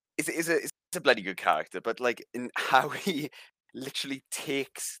 it's a bloody good character, but like in how he literally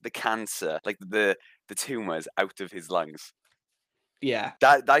takes the cancer, like the tumors out of his lungs. Yeah.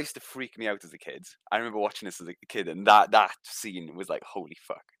 That used to freak me out as a kid. I remember watching this as a kid, and that scene was like, holy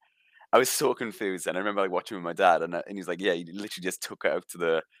fuck. I was so confused, and I remember like watching with my dad, and he's like, yeah, he literally just took it out to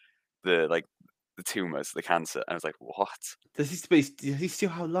the tumors, the cancer, and I was like, what? Does he still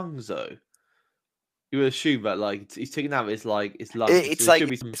have lungs though? You would assume that like he's taking out his lungs. It's So there like should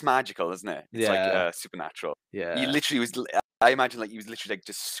be some... it's magical, isn't it? It's like Yeah. supernatural. He Yeah. literally was. I imagine like he was literally like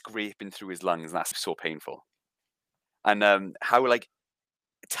just scraping through his lungs, and that's so painful. And how like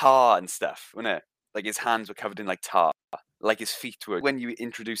tar and stuff, wasn't it? Like his hands were covered in like tar, like his feet were. When you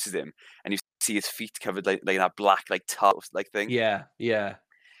introduces him and you see his feet covered like that black like tar like thing. Yeah. Yeah.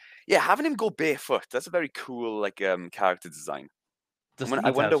 Yeah, having him go barefoot, that's a very cool like character design. Doesn't I need to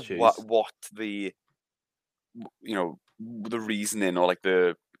have wonder shoes. what the the reasoning or like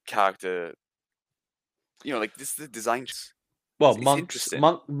the character, like this the design. Well, It's monks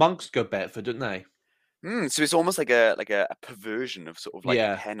interesting. monks go barefoot, don't they? So it's almost like a perversion of sort of like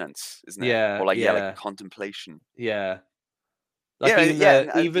Yeah. penance, isn't it? Yeah. Or like like Yeah. contemplation. Yeah. Like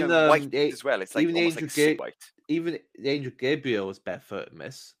White as well. It's like even the almost angel like silk white. even the angel Gabriel is barefoot in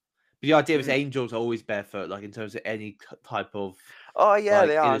this. But the idea is Mm. angels are always barefoot, like in terms of any type of Oh yeah, like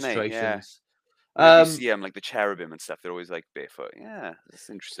they are, aren't they? Yeah. illustrations. Whenever you see like the cherubim and stuff, they're always like barefoot. Yeah, that's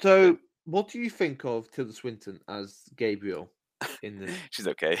interesting. So, what do you think of Tilda Swinton as Gabriel in this? She's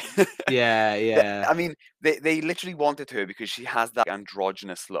okay. Yeah, yeah, I mean, they literally wanted her because she has that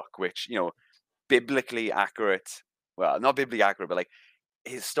androgynous look, which biblically accurate. Well, not biblically accurate, but like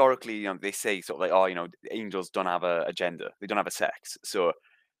historically, they say sort of like, oh, angels don't have a gender, they don't have a sex. So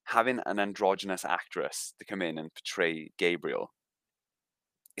having an androgynous actress to come in and portray Gabriel,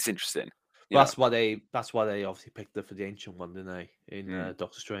 it's interesting. That's why they obviously picked her for the ancient one, didn't they? In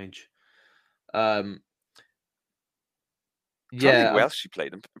Doctor Strange. Yeah. Who else she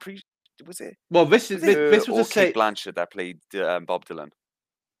played? I'm pretty. Was it? Well, this was the same. Kate Blanchett that played Bob Dylan.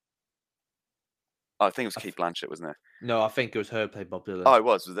 Oh, I think it was Kate Blanchett, wasn't it? No, I think it was her played Bob Dylan. Oh, it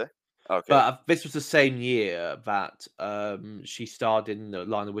was it? Okay. But this was the same year that she starred in The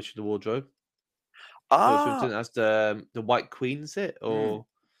Lion, the Witch, and the Wardrobe. Ah, as the White Queen, is it? Or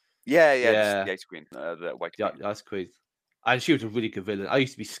yeah, yeah, the Ice Queen, the White Queen. the Ice Queen. And she was a really good villain. I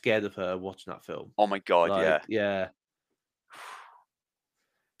used to be scared of her watching that film. Oh my god, yeah.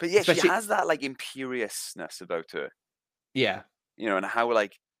 But yeah, Especially... she has that like imperiousness about her. Yeah. And how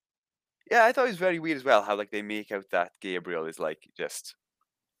like, yeah, I thought it was very weird as well how like they make out that Gabriel is like just,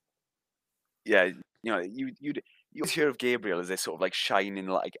 yeah, you'd hear of Gabriel as this sort of like shining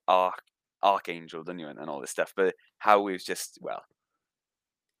like archangel, don't you, and all this stuff. But how it was just, well,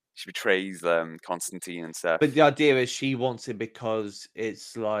 she betrays Constantine and stuff. But the idea is she wants it because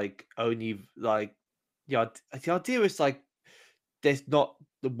it's like only like the idea is like there's not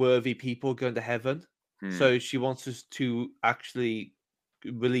the worthy people going to heaven. So she wants us to actually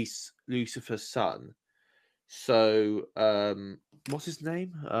release Lucifer's son. So what's his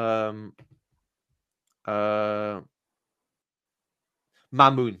name? Mamoon,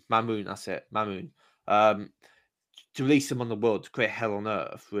 that's it. Mamoon. To release him on the world to create hell on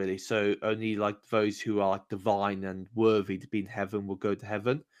earth, really. So only like those who are like divine and worthy to be in heaven will go to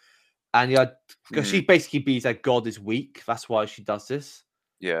heaven. And yeah, because she basically believes that God is weak. That's why she does this.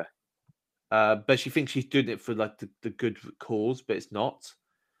 Yeah. But she thinks she's doing it for like the good cause, but it's not.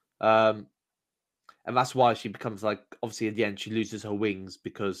 And that's why she becomes like, obviously at the end, she loses her wings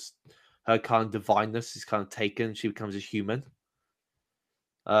because her kind of divineness is kind of taken. She becomes a human.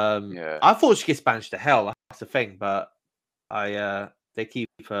 Yeah. I thought she gets banished to hell. That's the thing, but they keep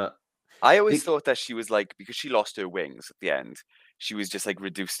her. I always thought that she was like, because she lost her wings at the end, she was just like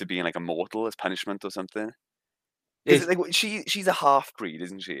reduced to being like a mortal as punishment or something. Because like she's a half breed,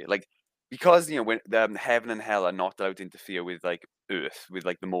 isn't she? Like, because when heaven and hell are not allowed to interfere with like Earth, with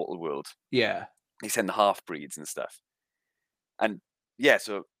like the mortal world. Yeah. They send the half breeds and stuff. And yeah,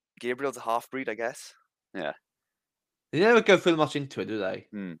 so Gabriel's a half breed, I guess. Yeah. They never go too much into it, do they?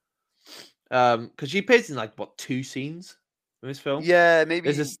 Because she appears in like what 2 scenes in this film. Yeah,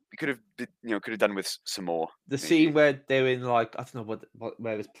 maybe There's we could have done with some more. the maybe. scene where they're in like I don't know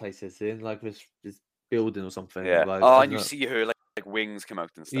where this place is in, like this building or something. Yeah. Like, and you see her like wings come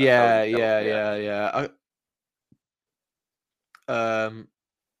out and stuff. Yeah.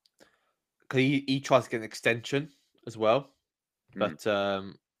 Because he tries to get an extension as well, but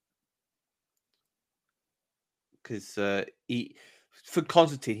because he for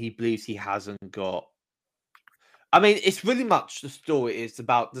Constantine he believes he hasn't got. I mean, it's really much the story is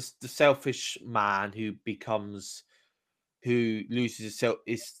about the selfish man who loses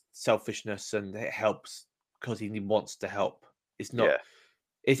his selfishness and it helps because he wants to help. It's not. Yeah.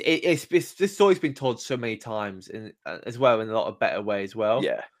 It's this story's been told so many times in as well in a lot of better ways. Well,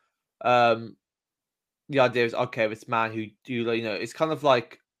 Yeah. The idea is okay. This man who it's kind of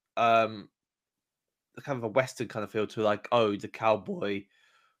like kind of a Western kind of feel to like the cowboy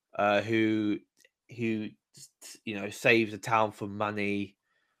who saves a town for money,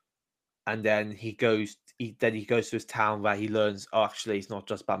 and then he goes to his town where he learns actually it's not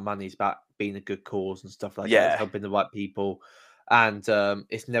just about money, it's about being a good cause and stuff like that, it's helping the right people, and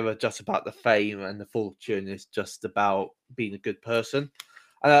it's never just about the fame and the fortune, it's just about being a good person.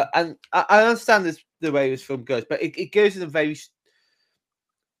 And I understand this the way this film goes, but it goes in a very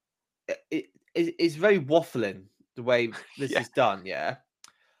it's very waffling the way this is done,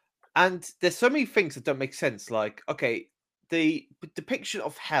 and there's so many things that don't make sense. Like, okay, the depiction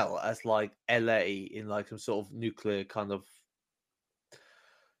of hell as like LA in like some sort of nuclear kind of,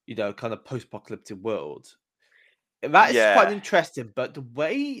 kind of post-apocalyptic world. That is quite interesting, but the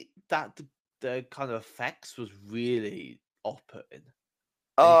way that the kind of effects was really off-putting.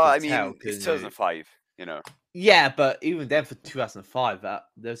 Oh, I mean, it's 2005, Yeah, but even then for 2005,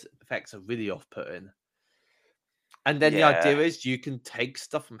 those effects are really off-putting. And then the idea is you can take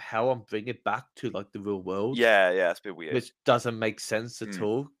stuff from hell and bring it back to like the real world. Yeah, it's a bit weird. Which doesn't make sense at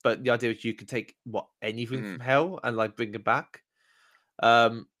all. But the idea is you can take anything from hell and like bring it back.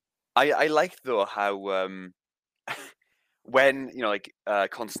 I like though how when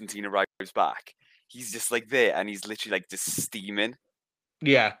Constantine arrives back, he's just like there and he's literally like just steaming.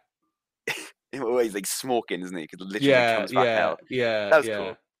 Yeah. He's like smoking, isn't he? Because literally comes back hell. Yeah. That was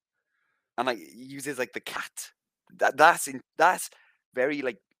cool. And like he uses like the cat. That's very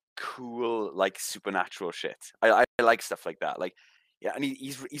like cool, like supernatural shit. I like stuff like that. Like and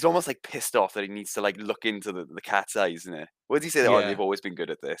he's almost like pissed off that he needs to like look into the cat's eyes, isn't it? What does he say? Oh, they've always been good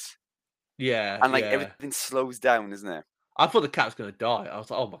at this. Yeah. And like everything slows down, isn't it? I thought the cat was going to die. I was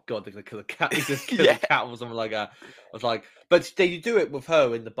like, oh my god, they're going to kill the cat. He's going to kill the cat or something like that. I was like, but they do it with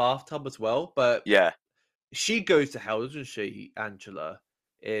her in the bathtub as well. But she goes to hell, doesn't she, Angela,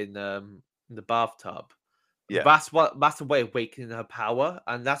 in the bathtub? Yeah, that's a way of awakening her power,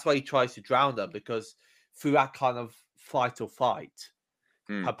 and that's why he tries to drown her, because through that kind of fight or flight,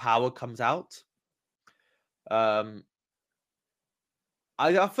 her power comes out. I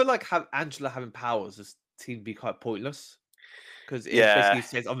feel like Angela having powers just seems to be quite pointless, because it basically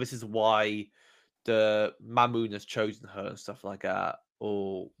says, "Oh, this is why the Mamoon has chosen her" and stuff like that,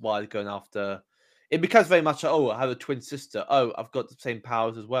 or why they're going after. It becomes very much like, I have a twin sister. Oh, I've got the same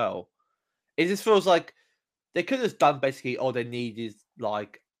powers as well. It just feels like they could have done basically all they need is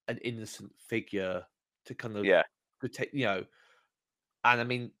like an innocent figure to kind of protect, And I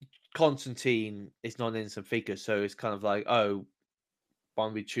mean, Constantine is not an innocent figure, so it's kind of like, oh, why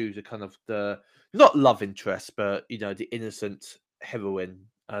don't we choose a kind of the not love interest, but the innocent heroine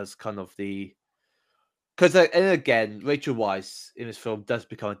as kind of the because and again, Rachel Weisz in this film does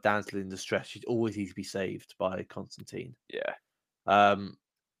become a damsel in distress. She's always needs to be saved by Constantine. Yeah. Um,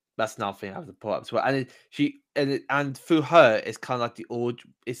 that's another thing I have to pull up as well. And through her, it's kind of like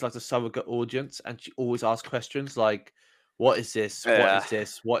it's like the surrogate audience, and she always asks questions like, "What is this? What Yeah. is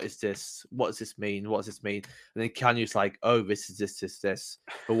this? What is this? What does this mean? What does this mean?" And then Kanye's like, "Oh, this is this.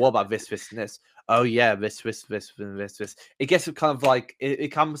 But what about this, and this? Oh yeah, this, and this." It gets kind of like it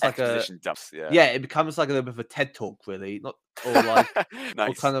becomes like a Exposition dumps. Yeah. it becomes like a little bit of a TED talk, really, not or like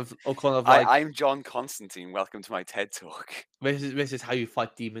Nice. or kind of like I'm John Constantine. Welcome to my TED talk. this is how you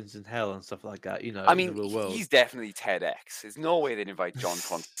fight demons in hell and stuff like that. I in mean, the real world. he's definitely TEDx. There's no way they'd invite John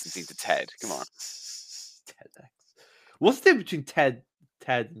Constantine to TED. Come on. TEDx. What's the difference between TED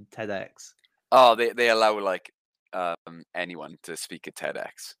and TEDx? Oh, they allow like anyone to speak at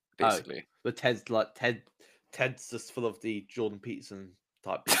TEDx, basically. But Ted's just full of the Jordan Peterson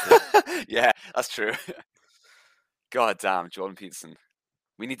type people. Yeah, that's true. God damn, Jordan Peterson.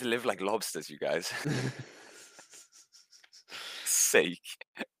 We need to live like lobsters, you guys. Sake.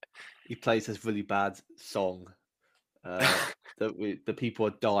 He plays this really bad song. The people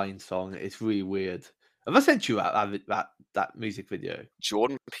are dying song. It's really weird. Have I sent you that music video?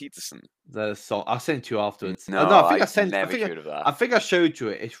 Jordan Peterson. The song I'll send it to you afterwards. No, I think I I've sent. never I think heard of that. I think I showed you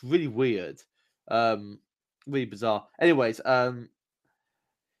it. It's really weird. Really bizarre. Anyways,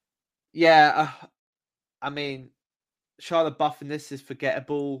 yeah. I mean, Shia LaBeouf in this is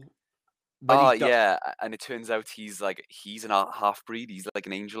forgettable. Oh yeah, and it turns out he's an half breed. He's like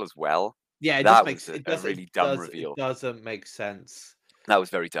an angel as well. Yeah, it That does was make a really dumb reveal. It doesn't make sense. That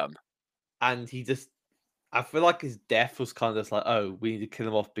was very dumb. And I feel like his death was kind of just like, oh, we need to kill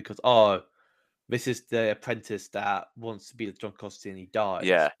him off because this is the apprentice that wants to be the John Constantine and he dies.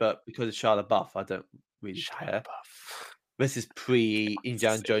 Yeah. But because of Shia LaBeouf, I don't really care. This is pre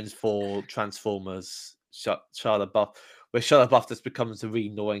Indiana Jones 4 Transformers Shia LaBeouf, where Shia LaBeouf just becomes a really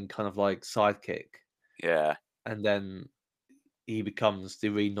annoying kind of like sidekick. Yeah. And then he becomes the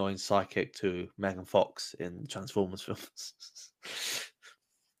really annoying sidekick to Megan Fox in Transformers films.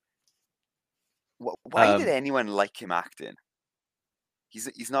 Why did anyone like him acting?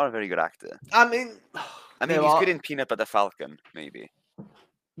 He's not a very good actor. I mean, he's good in Peanut Butter Falcon, maybe.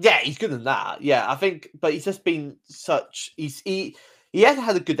 Yeah, he's good in that. Yeah, I think, but he's just been he hasn't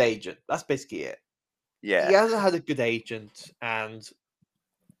had a good agent. That's basically it. Yeah, he hasn't had a good agent, and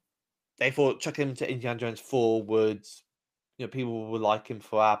they thought chucking him to Indiana Jones 4 would, people would like him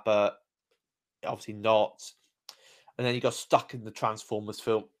for that, but obviously not. And then he got stuck in the Transformers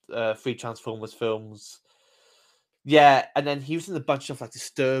film, 3 Transformers films. Yeah, and then he was in a bunch of like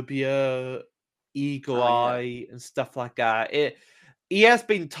Disturbia, Eagle Eye, and stuff like that. He has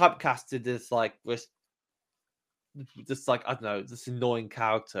been typecasted as like just like, I don't know, this annoying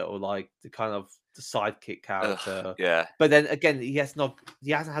character or like the kind of the sidekick character. Ugh, yeah. But then again, he hasn't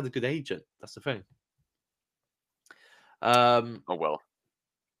had a good agent. That's the thing. Oh well.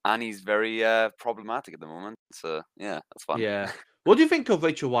 And he's very problematic at the moment. So yeah, that's fun. Yeah. What do you think of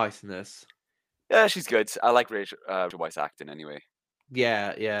Rachel Weisz in this? Yeah, she's good. I like Rachel Weisz acting anyway.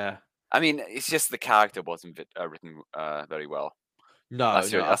 Yeah, yeah. I mean, it's just the character wasn't written very well. No,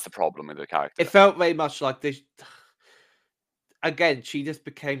 that's the problem with the character. It felt very much like this. Again, she just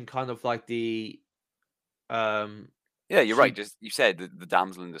became kind of like the. Yeah, you're right. Just you said the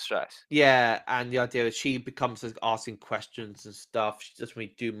damsel in distress. Yeah, and the idea that she becomes like, asking questions and stuff. She doesn't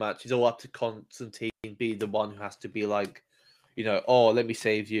really do much. It's all up to Constantine be the one who has to be like, oh, let me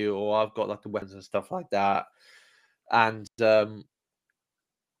save you, or I've got like the weapons and stuff like that. And they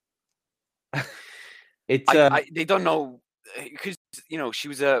don't know because she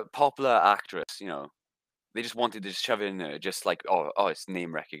was a popular actress. They just wanted to shove it in there, just like it's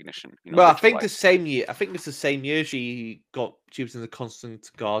name recognition. Well, I think the same year. I think it's the same year she was in the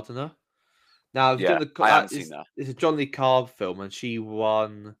Constant Gardener. Now, yeah, I haven't seen that. It's a John Lee Carver film, and she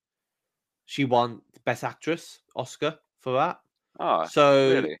won Best Actress Oscar for that. Oh,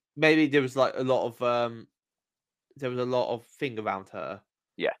 so really? Maybe there was like a lot of thing around her.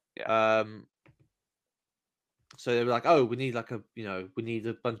 Yeah, yeah. So they were like, oh, we need like we need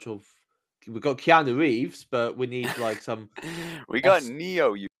a bunch of. We got Keanu Reeves, but we need like some. We got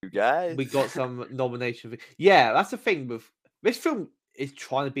Neo, you guys. We got some nomination. Yeah, that's the thing with this film. Is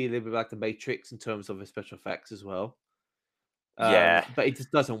trying to be a little bit like the Matrix in terms of the special effects as well. Yeah, but it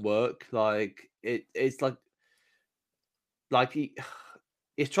just doesn't work. Like it's like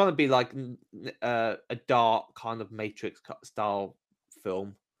it's trying to be like a dark kind of Matrix style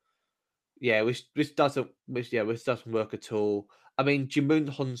film. Yeah, which doesn't work at all. I mean, Jimun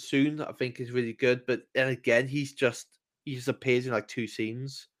Honsoon, I think, is really good, but then again, he just appears in like 2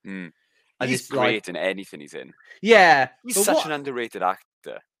 scenes, and He's it's like, great in anything he's in. yeah. He's But such an underrated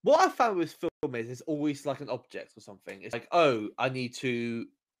actor. what I found with film is it's always like an object or something. It's like, oh, I need to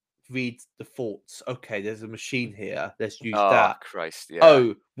read the thoughts. Okay, there's a machine here. Let's use Oh, that. Christ, yeah.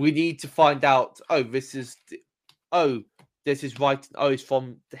 Oh, we need to find out. Oh, this is writing. Oh, it's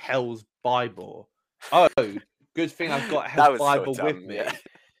from the Hell's Bible. Oh, good thing I've got That Hell's was so Bible dumb, with me. yeah.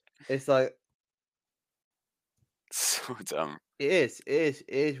 It's like So dumb. it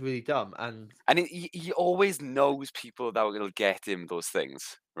is really dumb, and he always knows people that will get him those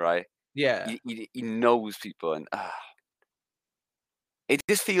things, right? yeah, He knows people, and it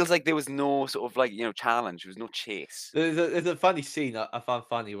just feels like there was no sort of like, challenge. There was no chase. there's a funny scene I found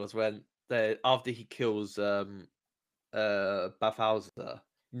funny was when after he kills Balthazar.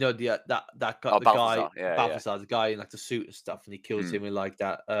 You know that guy, Oh, the guy Balthazar, yeah. Balthazar, the guy in like the suit and stuff, and he kills him in like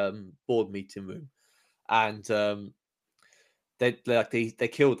that board meeting room, and they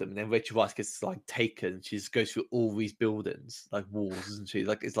killed him, and then Rachel Weisz gets like taken. She just goes through all these buildings, like walls, isn't she?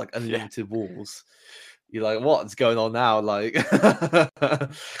 Like it's like Yeah. unlimited walls. You're like, what's going on now? Like,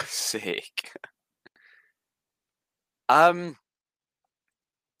 Sick.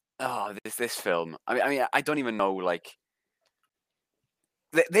 This film. I mean, I don't even know. Like,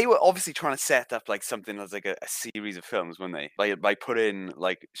 they were obviously trying to set up like something as like a series of films, weren't they? By putting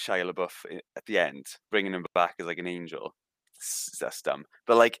like Shia LaBeouf at the end, bringing him back as like an angel. That's dumb.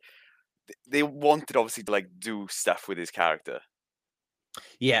 But like, they wanted obviously to like do stuff with his character,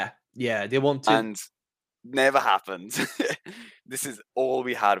 yeah, they want to. and never happened. This is all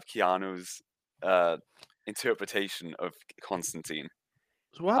we had of Keanu's interpretation of Constantine.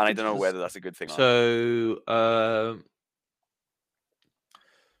 So what And I happened don't to know this- whether that's a good thing or not. So,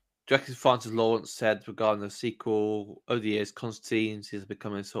 Director Francis Lawrence said regarding the sequel, over the years, Constantine has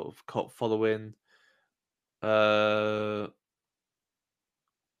become a sort of cult following.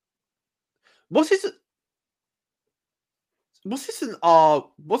 What's his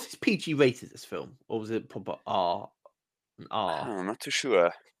PG rated, this film? Or was it proper R? An R? I'm not too sure.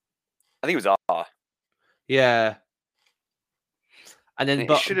 I think it was R. Yeah. And then,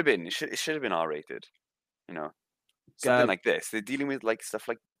 It should have been. It should have been R-rated. Something like this. They're dealing with like stuff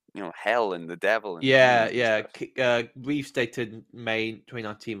like hell and the devil. And demons and stuff. Reeve stated in May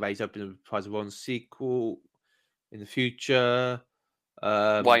 2019 raised open the prize of one sequel in the future.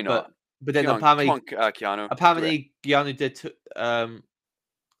 Why not? But then Come apparently, on, Keanu. Keanu did.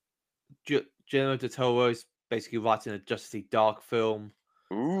 Guillermo del Toro is basically writing a Justice League Dark film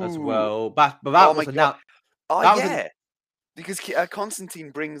as Ooh. well. But that was announced. Oh, that was yeah. Because Constantine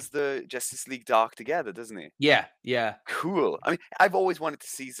brings the Justice League Dark together, doesn't he? Yeah. Cool. I mean, I've always wanted to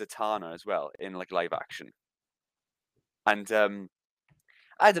see Zatanna as well in like live action. And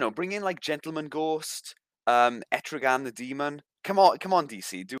I don't know, bring in like Gentleman Ghost, Etrigan the Demon. Come on,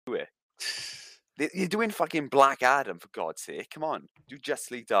 DC, do it. You're doing fucking Black Adam, for God's sake. Come on, do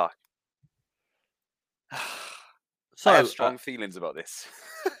Justice League Dark. So I have strong feelings about this.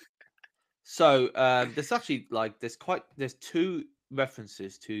 So there's actually like there's 2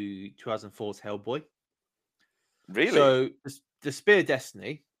 references to 2004's Hellboy. Really? So the Spear of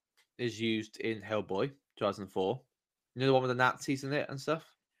Destiny is used in Hellboy 2004. You know the one with the Nazis in it and stuff.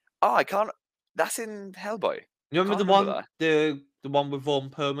 Oh, I can't. That's in Hellboy. You remember the one with Ron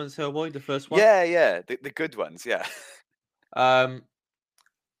Perlman's Hellboy, the first one? Yeah, the good ones, yeah.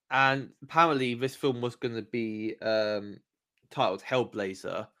 And apparently this film was going to be titled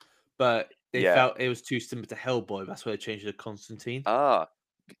Hellblazer, but they felt it was too similar to Hellboy. That's why they changed it to Constantine. Ah,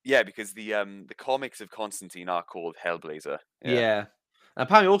 yeah, because the comics of Constantine are called Hellblazer. Yeah. And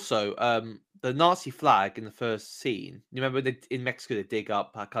apparently also the Nazi flag in the first scene. You remember in Mexico they dig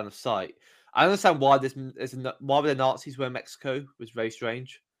up that kind of site. I understand why why the Nazis were in Mexico. It was very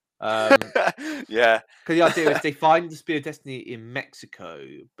strange. Yeah. Because the idea is they find the Spear of Destiny in Mexico,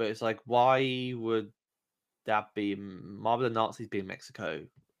 but it's like, why would that be? Why would the Nazis be in Mexico?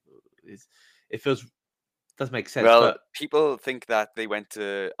 It doesn't make sense. Well, but people think that they went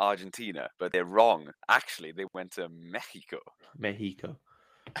to Argentina, but they're wrong. Actually, they went to Mexico.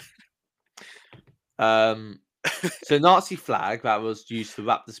 So Nazi flag that was used to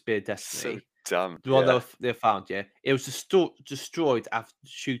wrap the Spear of Destiny. So dumb. The one they found, yeah. It was destroyed after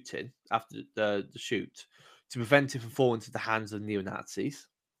shooting, after the shoot, to prevent it from falling into the hands of neo-Nazis.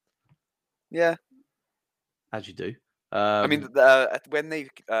 Yeah. As you do. I mean, when they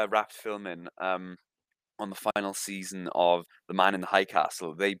wrapped filming on the final season of The Man in the High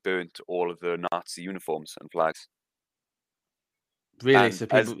Castle, they burnt all of the Nazi uniforms and flags. Really, And so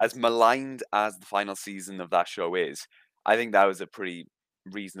as people, as maligned as the final season of that show is, I think that was a pretty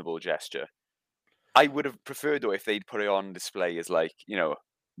reasonable gesture. I would have preferred though if they'd put it on display as like,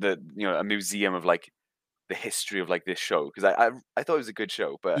 a museum of like the history of like this show, because I thought it was a good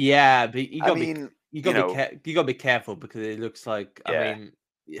show, but yeah, but you I gotta be, mean, you gotta be, you gotta be careful because it looks like, I yeah, mean,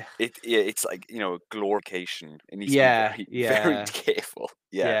 yeah, it's like a glorification. It needs to be yeah, very very yeah, careful.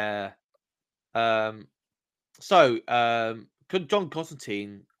 Yeah. yeah. Um, so John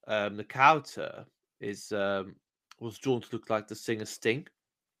Constantine, the character is was drawn to look like the singer Sting.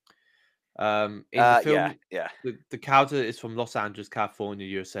 In the Yeah, film, yeah. the character is from Los Angeles, California,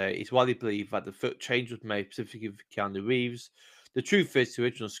 USA. It's widely believed that the foot change was made specifically for Keanu Reeves. The truth is, the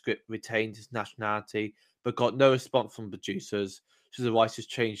original script retained his nationality, but got no response from producers, so the writers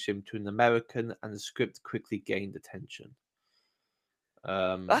changed him to an American, and the script quickly gained attention.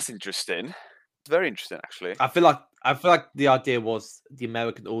 That's interesting. It's very interesting, actually. I feel like the idea was the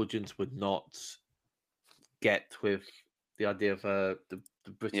American audience would not get with the idea of the Yeah.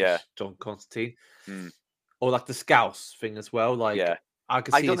 British John Constantine, Mm, or like the Scouse thing as well. yeah. Like I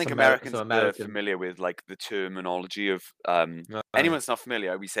could I see don't it's think Americans some are American. familiar with like the terminology of No. anyone that's not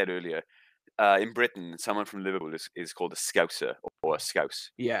familiar. We said earlier, in Britain, someone from Liverpool is called a Scouser or a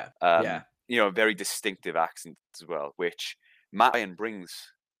Scouse. Yeah, Um, yeah, a very distinctive accent as well, which Matt Ryan brings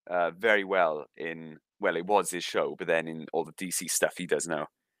very well in. Well, it was his show, but then in all the DC stuff he does now.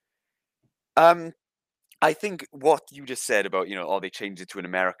 I think what you just said about, they changed it to an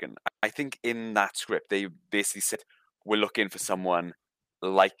American. I think in that script, they basically said, we're looking for someone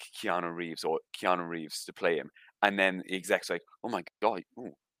like Keanu Reeves or Keanu Reeves to play him. And then the exec's like, oh my God,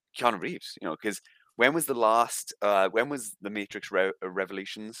 ooh, Keanu Reeves, because when was when was the Matrix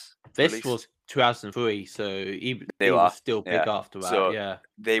Revolutions this released? was 2003, so They he was were, still big yeah. after that. So Yeah,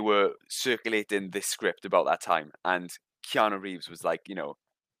 they were circulating this script about that time. And Keanu Reeves was like,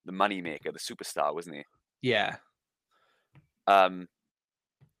 the moneymaker, the superstar, wasn't he? yeah, Um,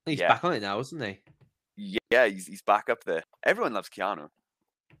 he's yeah. back on it now, isn't he? Yeah, he's back up there. Everyone loves Keanu.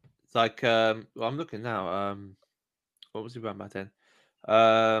 It's like well, I'm looking now. What was he around back then?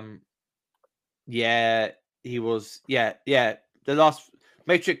 Um, yeah, he was. Yeah, yeah. The last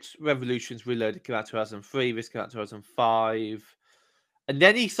Matrix Revolutions Reloaded came out 2003. This came out 2005. And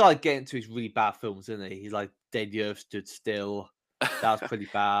then he started getting to his really bad films, didn't he? He's like Day the Earth Stood Still. That was pretty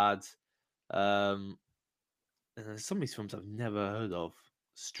bad. And there's some of these films I've never heard of.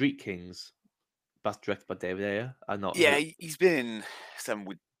 Street Kings. That's directed by David Ayer. I not Yeah, heard. he's been in some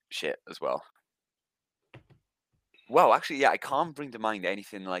weird shit as well. Well, actually, yeah, I can't bring to mind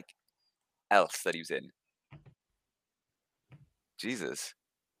anything like else that he was in. Jesus,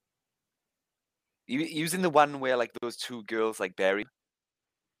 he was in the one where like those two girls like buried.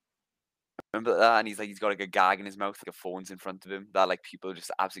 Remember that? And he's got like a gag in his mouth, like a phone's in front of him that like people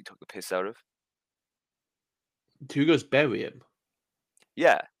just absolutely took the piss out of. Two Girls Bury Him.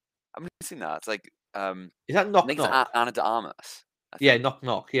 Yeah, I'm missing that. It's like Is that I Knock think it's Knock? Anna de Armas. I Yeah, think. Knock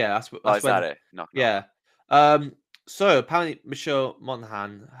Knock. Yeah, Oh, that's is that when. it? Knock knock. Yeah. So apparently Michelle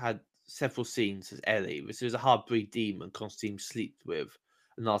Monaghan had several scenes as Ellie, which was a hard-breed demon Constantine sleeps with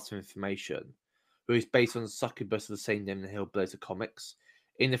and asks for information, who is based on the succubus of the same name in the Hellblazer comics.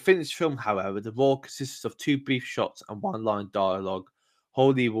 In the finished film, however, the role consists of two brief shots and one line dialogue.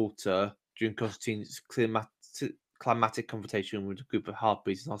 Holy water during Constantine's climatic confrontation with a group of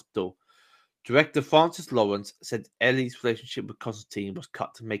half-breeds in hospital. Director Francis Lawrence said Ellie's relationship with Constantine was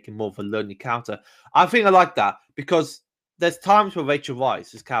cut to make him more of a lonely character. I think I like that because there's times where Rachel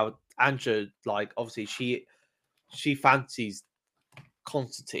Weisz, this character, Angela, like obviously she fancies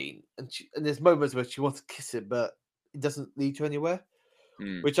Constantine, and there's moments where she wants to kiss him, but it doesn't lead to anywhere.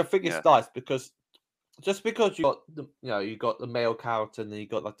 Which I think is Yeah. nice because just because you got you got the male character and then you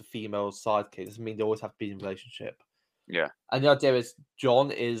got like the female sidekick doesn't mean they always have to be in a relationship. Yeah. And the idea is John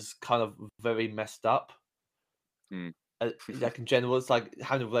is kind of very messed up. Mm. Like in general, it's like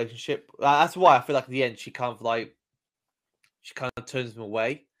having a relationship. That's why I feel like at the end she kind of turns him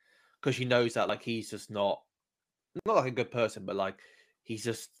away because she knows that like he's just not like a good person, but like he's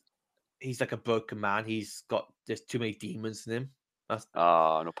like a broken man. He's got there's too many demons in him. That's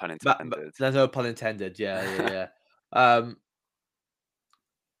No pun intended. there's no pun intended. Yeah.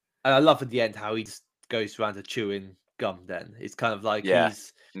 And I love at the end how he just goes around to chewing gum. Then it's kind of like Yeah.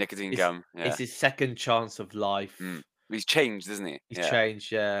 Nicotine gum. Yeah. it's his second chance of life. He's changed, isn't he? He's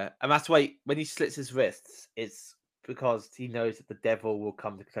changed, yeah. And that's why when he slits his wrists, it's because he knows that the devil will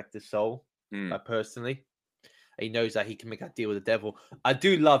come to collect his soul, like personally. And he knows that he can make that deal with the devil. I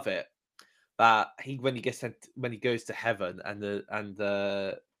do love it that when he goes to heaven and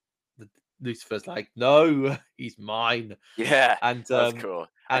the Lucifer's like, no, he's mine. Yeah, And that's cool.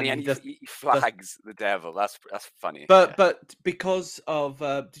 And he does, he flags the devil. That's funny. but because of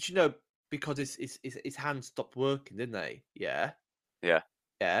did you know, because his hands stopped working, didn't they? Yeah. Yeah.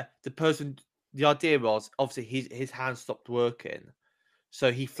 Yeah. The idea was obviously his hands stopped working.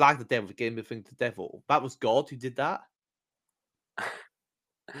 So he flagged the devil, gave him the thing to the devil. That was God who did that. I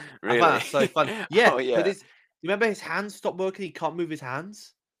Really? find that so fun. Yeah, Oh because yeah. you remember his hands stopped working, he can't move his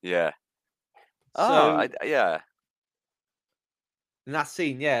hands. Yeah. Oh, So yeah. in that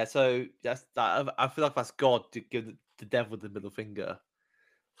scene, yeah, so that's that. I feel like that's God to give the devil the middle finger.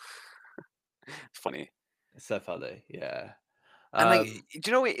 It's funny. It's so funny, yeah. And like, do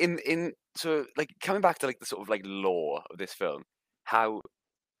you know in so like coming back to like the sort of like lore of this film, how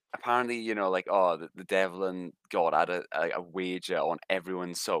apparently like the devil and God had a wager on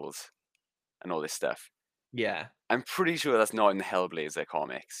everyone's souls and all this stuff. Yeah. I'm pretty sure that's not in the Hellblazer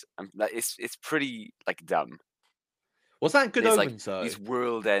comics. Like, it's pretty like dumb. Was that Good There's like Omens though? these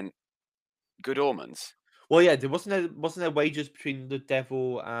world end good omens. Well, yeah, there wasn't there wagers between the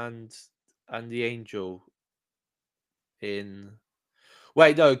devil and the angel in.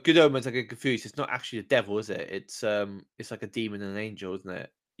 Wait, no, Good Omens. I get confused. It's not actually the devil, is it? It's like a demon and an angel, isn't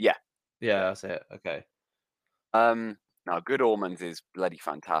it? Yeah. Yeah, that's it. Okay. Now Good Omens is bloody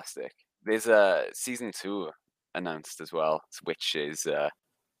fantastic. There's a season 2 announced as well, which is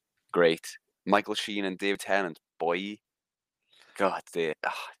great. Michael Sheen and David Tennant, boy, God,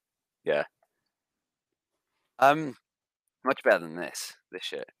 yeah. Much better than this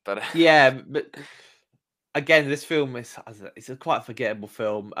shit. But Yeah, but again, this film it's a quite forgettable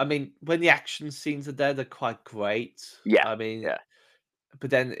film. I mean, when the action scenes are there, they're quite great. yeah, I mean, yeah. but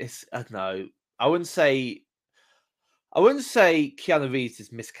then it's I don't know. I wouldn't say Keanu Reeves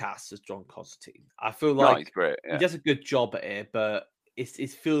is miscast as John Constantine. I feel No, he's like great. he Yeah, does a good job at it, but it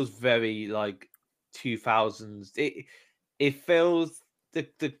feels very like 2000s. It feels the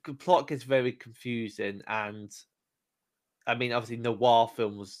plot gets very confusing, and I mean, obviously, noir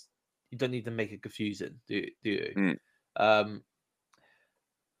films you don't need to make it confusing, do you? Mm. Um,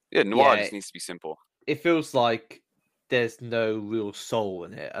 Yeah, noir yeah, just needs to be simple. it feels like there's no real soul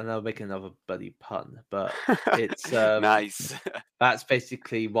in it, and I'll make another bloody pun, but it's Nice. that's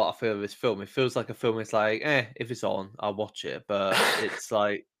basically what I feel of this film. It feels like a film. It's like, if it's on, I'll watch it, but it's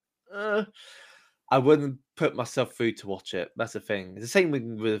like, I wouldn't put myself through to watch it. That's the thing. It's the same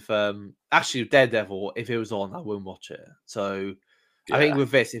with actually Daredevil. If it was on, I wouldn't watch it. So I think Yeah,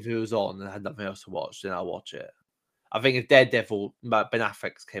 with this, if it was on and I had nothing else to watch, then I'll watch it. I think if Daredevil, Ben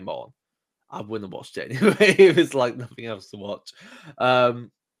Affleck's came on, I wouldn't have watched it anyway. If it's like nothing else to watch.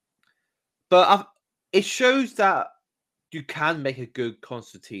 But it shows that you can make a good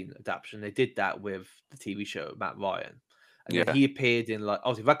Constantine adaptation. They did that with the TV show Matt Ryan, and then yeah, he appeared in like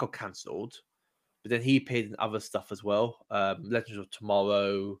obviously that got cancelled, but then he appeared in other stuff as well, Legends of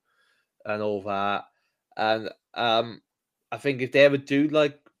Tomorrow and all that. And I think if they ever do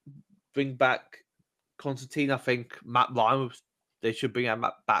like bring back Constantine, I think they should bring out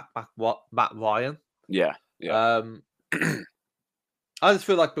Matt Ryan. yeah, yeah. I just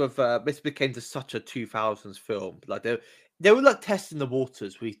feel like with this became just such a 2000s film. Like they were like testing the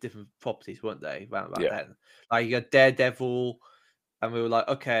waters with these different properties, weren't they? Around Yeah. then, like you got Daredevil, and we were like,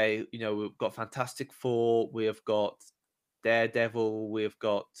 okay, we've got Fantastic Four, we have got Daredevil, we've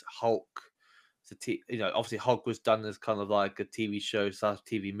got Hulk. So obviously Hulk was done as kind of like a TV show /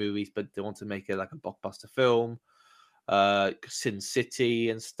 TV movies, but they want to make it like a blockbuster film. Sin City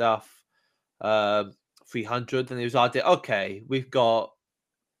and stuff. 300, and it was idea. Okay, we've got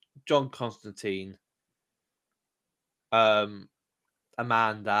John Constantine, a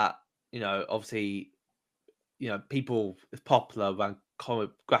man that obviously people is popular around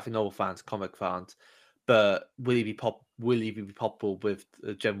graphic novel fans, comic fans, but will he be popular with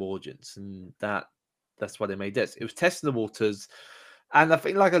the general audience? And that's why they made this. It was testing the waters, and I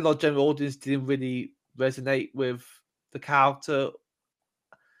think like a lot of general audience didn't really resonate with the character.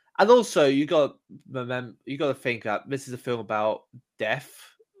 And also, you got to think that this is a film about death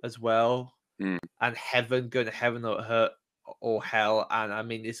as well, Mm. and heaven, going to heaven or hell. And I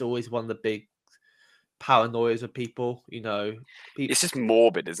mean, it's always one of the big paranoias of people. It's just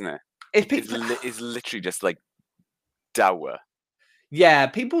morbid, isn't it? It's literally just like dour. Yeah,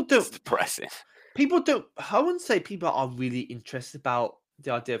 people It's don't. depressing. People don't. I wouldn't say people are really interested about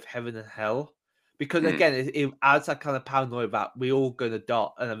the idea of heaven and hell. Because again, it adds that kind of paranoia that we all gonna die.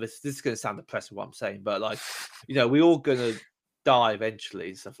 And this is gonna sound depressing what I'm saying, but like, we all gonna die eventually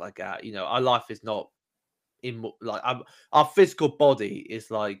and stuff like that. Our life is not our physical body is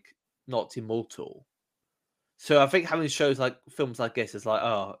like not immortal. So I think having shows like films like this is like,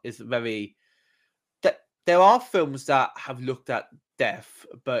 oh, it's very. There are films that have looked at death,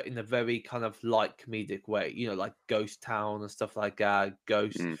 but in a very kind of light comedic way. You know, like Ghost Town and stuff like that.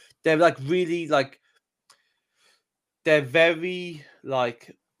 Ghost. Mm. They're like really like. They're very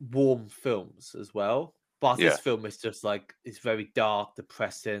like warm films as well. But Yeah. this film is just like it's very dark,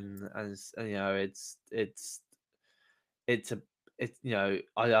 depressing, and you know it's a it's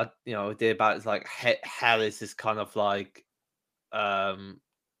I idea about it's like hell is this kind of like um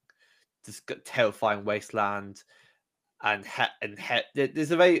this terrifying wasteland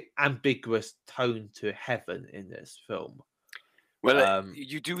there's a very ambiguous tone to heaven in this film. Well, Um,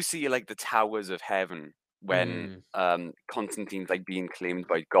 you do see like the towers of heaven when mm, Constantine's like being claimed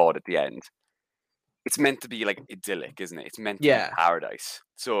by God at the end. It's meant to be like idyllic, isn't it? It's meant to be yeah, paradise.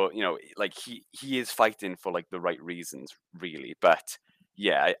 So like he is fighting for like the right reasons, really. But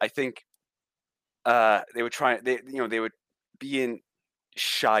yeah, I think they were trying. They were being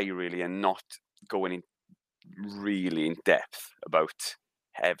shy, really, and not going in really in depth about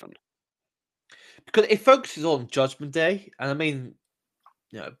heaven. because it focuses on Judgment Day, and I mean,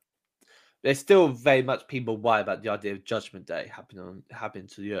 you know, there's still very much people worry about the idea of Judgment Day happening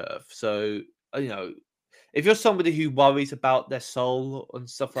to the Earth. So you know, if you're somebody who worries about their soul and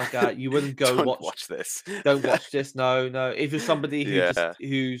stuff like that, you wouldn't go Don't watch. watch this. Don't watch this. No, no. If you're somebody who Yeah.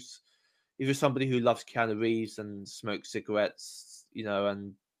 if you're somebody who loves Keanu Reeves and smokes cigarettes, you know,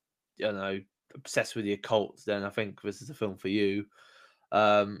 and obsessed with the occult, then I think this is a film for you.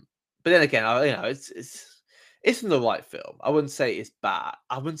 But then again, it's the right film. I wouldn't say it's bad.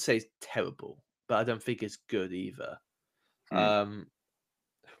 I wouldn't say it's terrible, but I don't think it's good either. Hmm.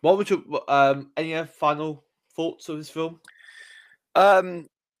 What would you any other final thoughts of this film?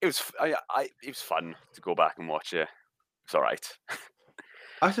 It was it was fun to go back and watch it. It's all right.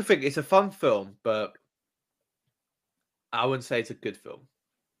 I actually think it's a fun film, but I wouldn't say it's a good film.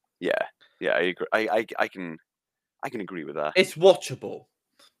 Yeah, I agree. I can agree with that. It's watchable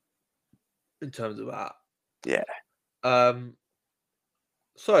in terms of that. Yeah.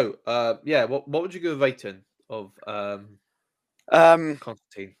 Yeah, what would you give a rating of Um,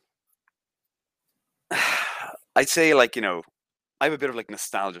 Constantine? I'd say like I have a bit of like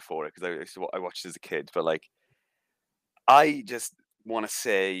nostalgia for it because I watched it as a kid, but like I just want to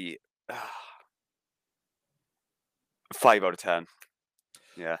say 5 out of 10.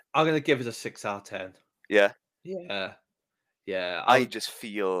 Yeah, I'm gonna give it a 6 out of 10. yeah. Yeah, yeah. I just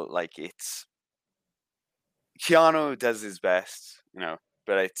feel like it's Keanu does his best,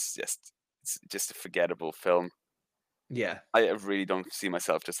 but it's just a forgettable film. yeah. I really don't see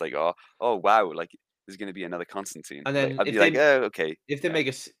myself just like, oh wow, like there's gonna be another Constantine. And Like then I'd be like, oh okay, if they yeah,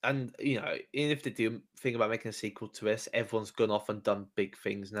 make and even if they do think about making a sequel to this, everyone's gone off and done big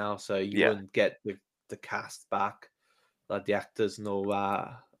things now, so you yeah, wouldn't get the cast back, like the actors and all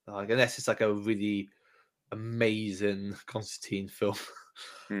that. Like unless it's like a really amazing Constantine film.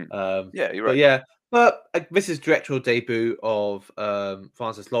 mm. um, Yeah, you're but right. yeah, but this is directorial debut of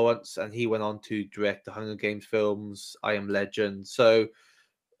Francis Lawrence, and he went on to direct the Hunger Games films, I Am Legend. So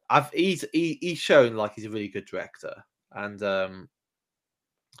he's shown like he's a really good director, and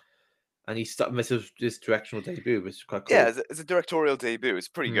this is his directional debut, which is quite cool. Yeah, as a directorial debut, it's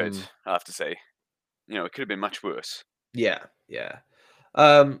pretty good, Mm. I have to say. It could have been much worse. Yeah, yeah.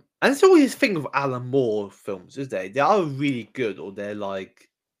 And it's always this thing with Alan Moore films, is they? They are really good, or they're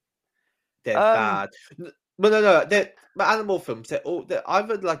they're Um, bad. But no, but Alan Moore films, they're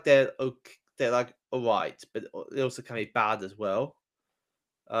either like they're okay, they're like alright, but they also can be bad as well.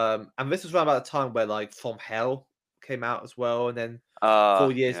 And this was around about the time where like From Hell came out as well, and then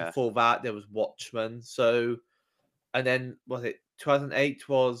 4 years yeah. before that there was Watchmen. So, and then was it 2008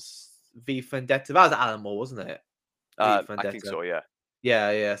 was V for Vendetta? That was Alan Moore, wasn't it? V for I think Vendetta. so, yeah.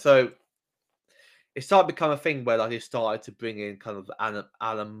 Yeah. So it started to become a thing where like they started to bring in kind of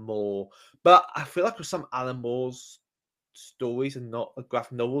Alan Moore, but I feel like with some Alan Moore's stories and not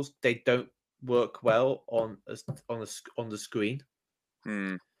graphic novels, they don't work well on the screen.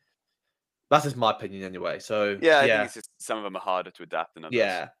 Hmm. That's just my opinion anyway. So Yeah, I think yeah, it's just some of them are harder to adapt than others.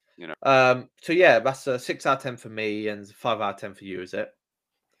 yeah. You know. So yeah, that's a 6 out of 10 for me and 5 out of 10 for you, is it?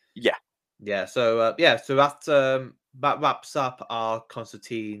 Yeah. Yeah. So so that wraps up our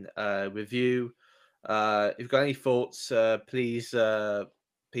Constantine review. If you've got any thoughts, please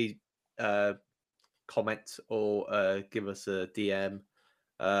comment or give us a DM.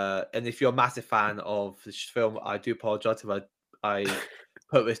 And if you're a massive fan of this film, I do apologize if I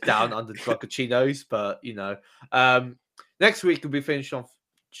put this down under Drunkaccinos, but next week we'll be finishing off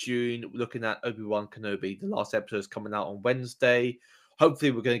June looking at Obi-Wan Kenobi. The last episode is coming out on Wednesday.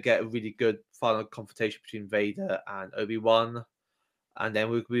 hopefully we're going to get a really good final confrontation between Vader and Obi-Wan, and then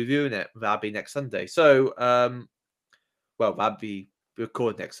we'll be reviewing it. That'll be next Sunday. So, well, that'll be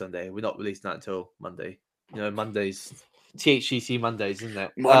recorded next Sunday. We're not releasing that until Monday. You know, Mondays, THCC Mondays, isn't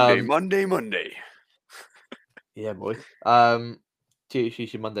it? Monday. Yeah, boy.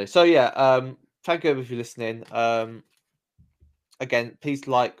 THCC Monday. So yeah, thank you everyone for listening. Again, please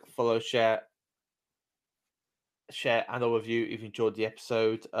like, follow, share, and or review if you enjoyed the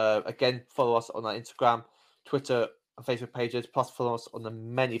episode. Again, follow us on our Instagram, Twitter, and Facebook pages. Plus, follow us on the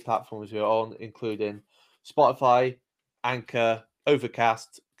many platforms we're on, including Spotify, Anchor,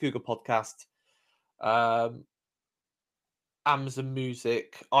 Overcast, Google Podcast, Amazon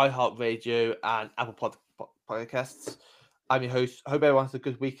Music, iHeartRadio, and Apple Podcasts. I'm your host. Hope everyone has a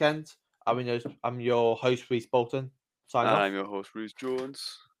good weekend. I'm your host, Reese Bolton. Sign And off. I'm your host, Bruce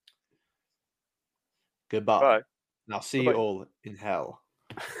Jones. Goodbye. Bye. And I'll see Bye-bye. you all in hell.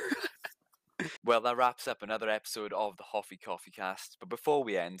 Well, that wraps up another episode of the Hoffy Coffee Cast. But before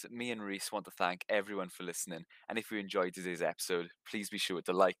we end, me and Reese want to thank everyone for listening. And if you enjoyed today's episode, please be sure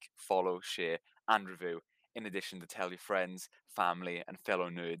to like, follow, share, and review. In addition to tell your friends, family, and fellow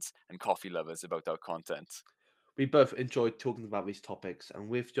nerds and coffee lovers about our content. We both enjoyed talking about these topics, and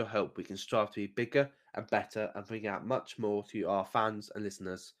with your help, we can strive to be bigger and better and bring out much more to our fans and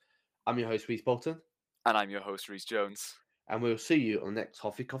listeners. I'm your host, Reese Bolton. And I'm your host, Reese Jones. And we'll see you on the next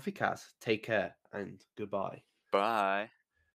Hoffy Coffee Cast. Take care and goodbye. Bye.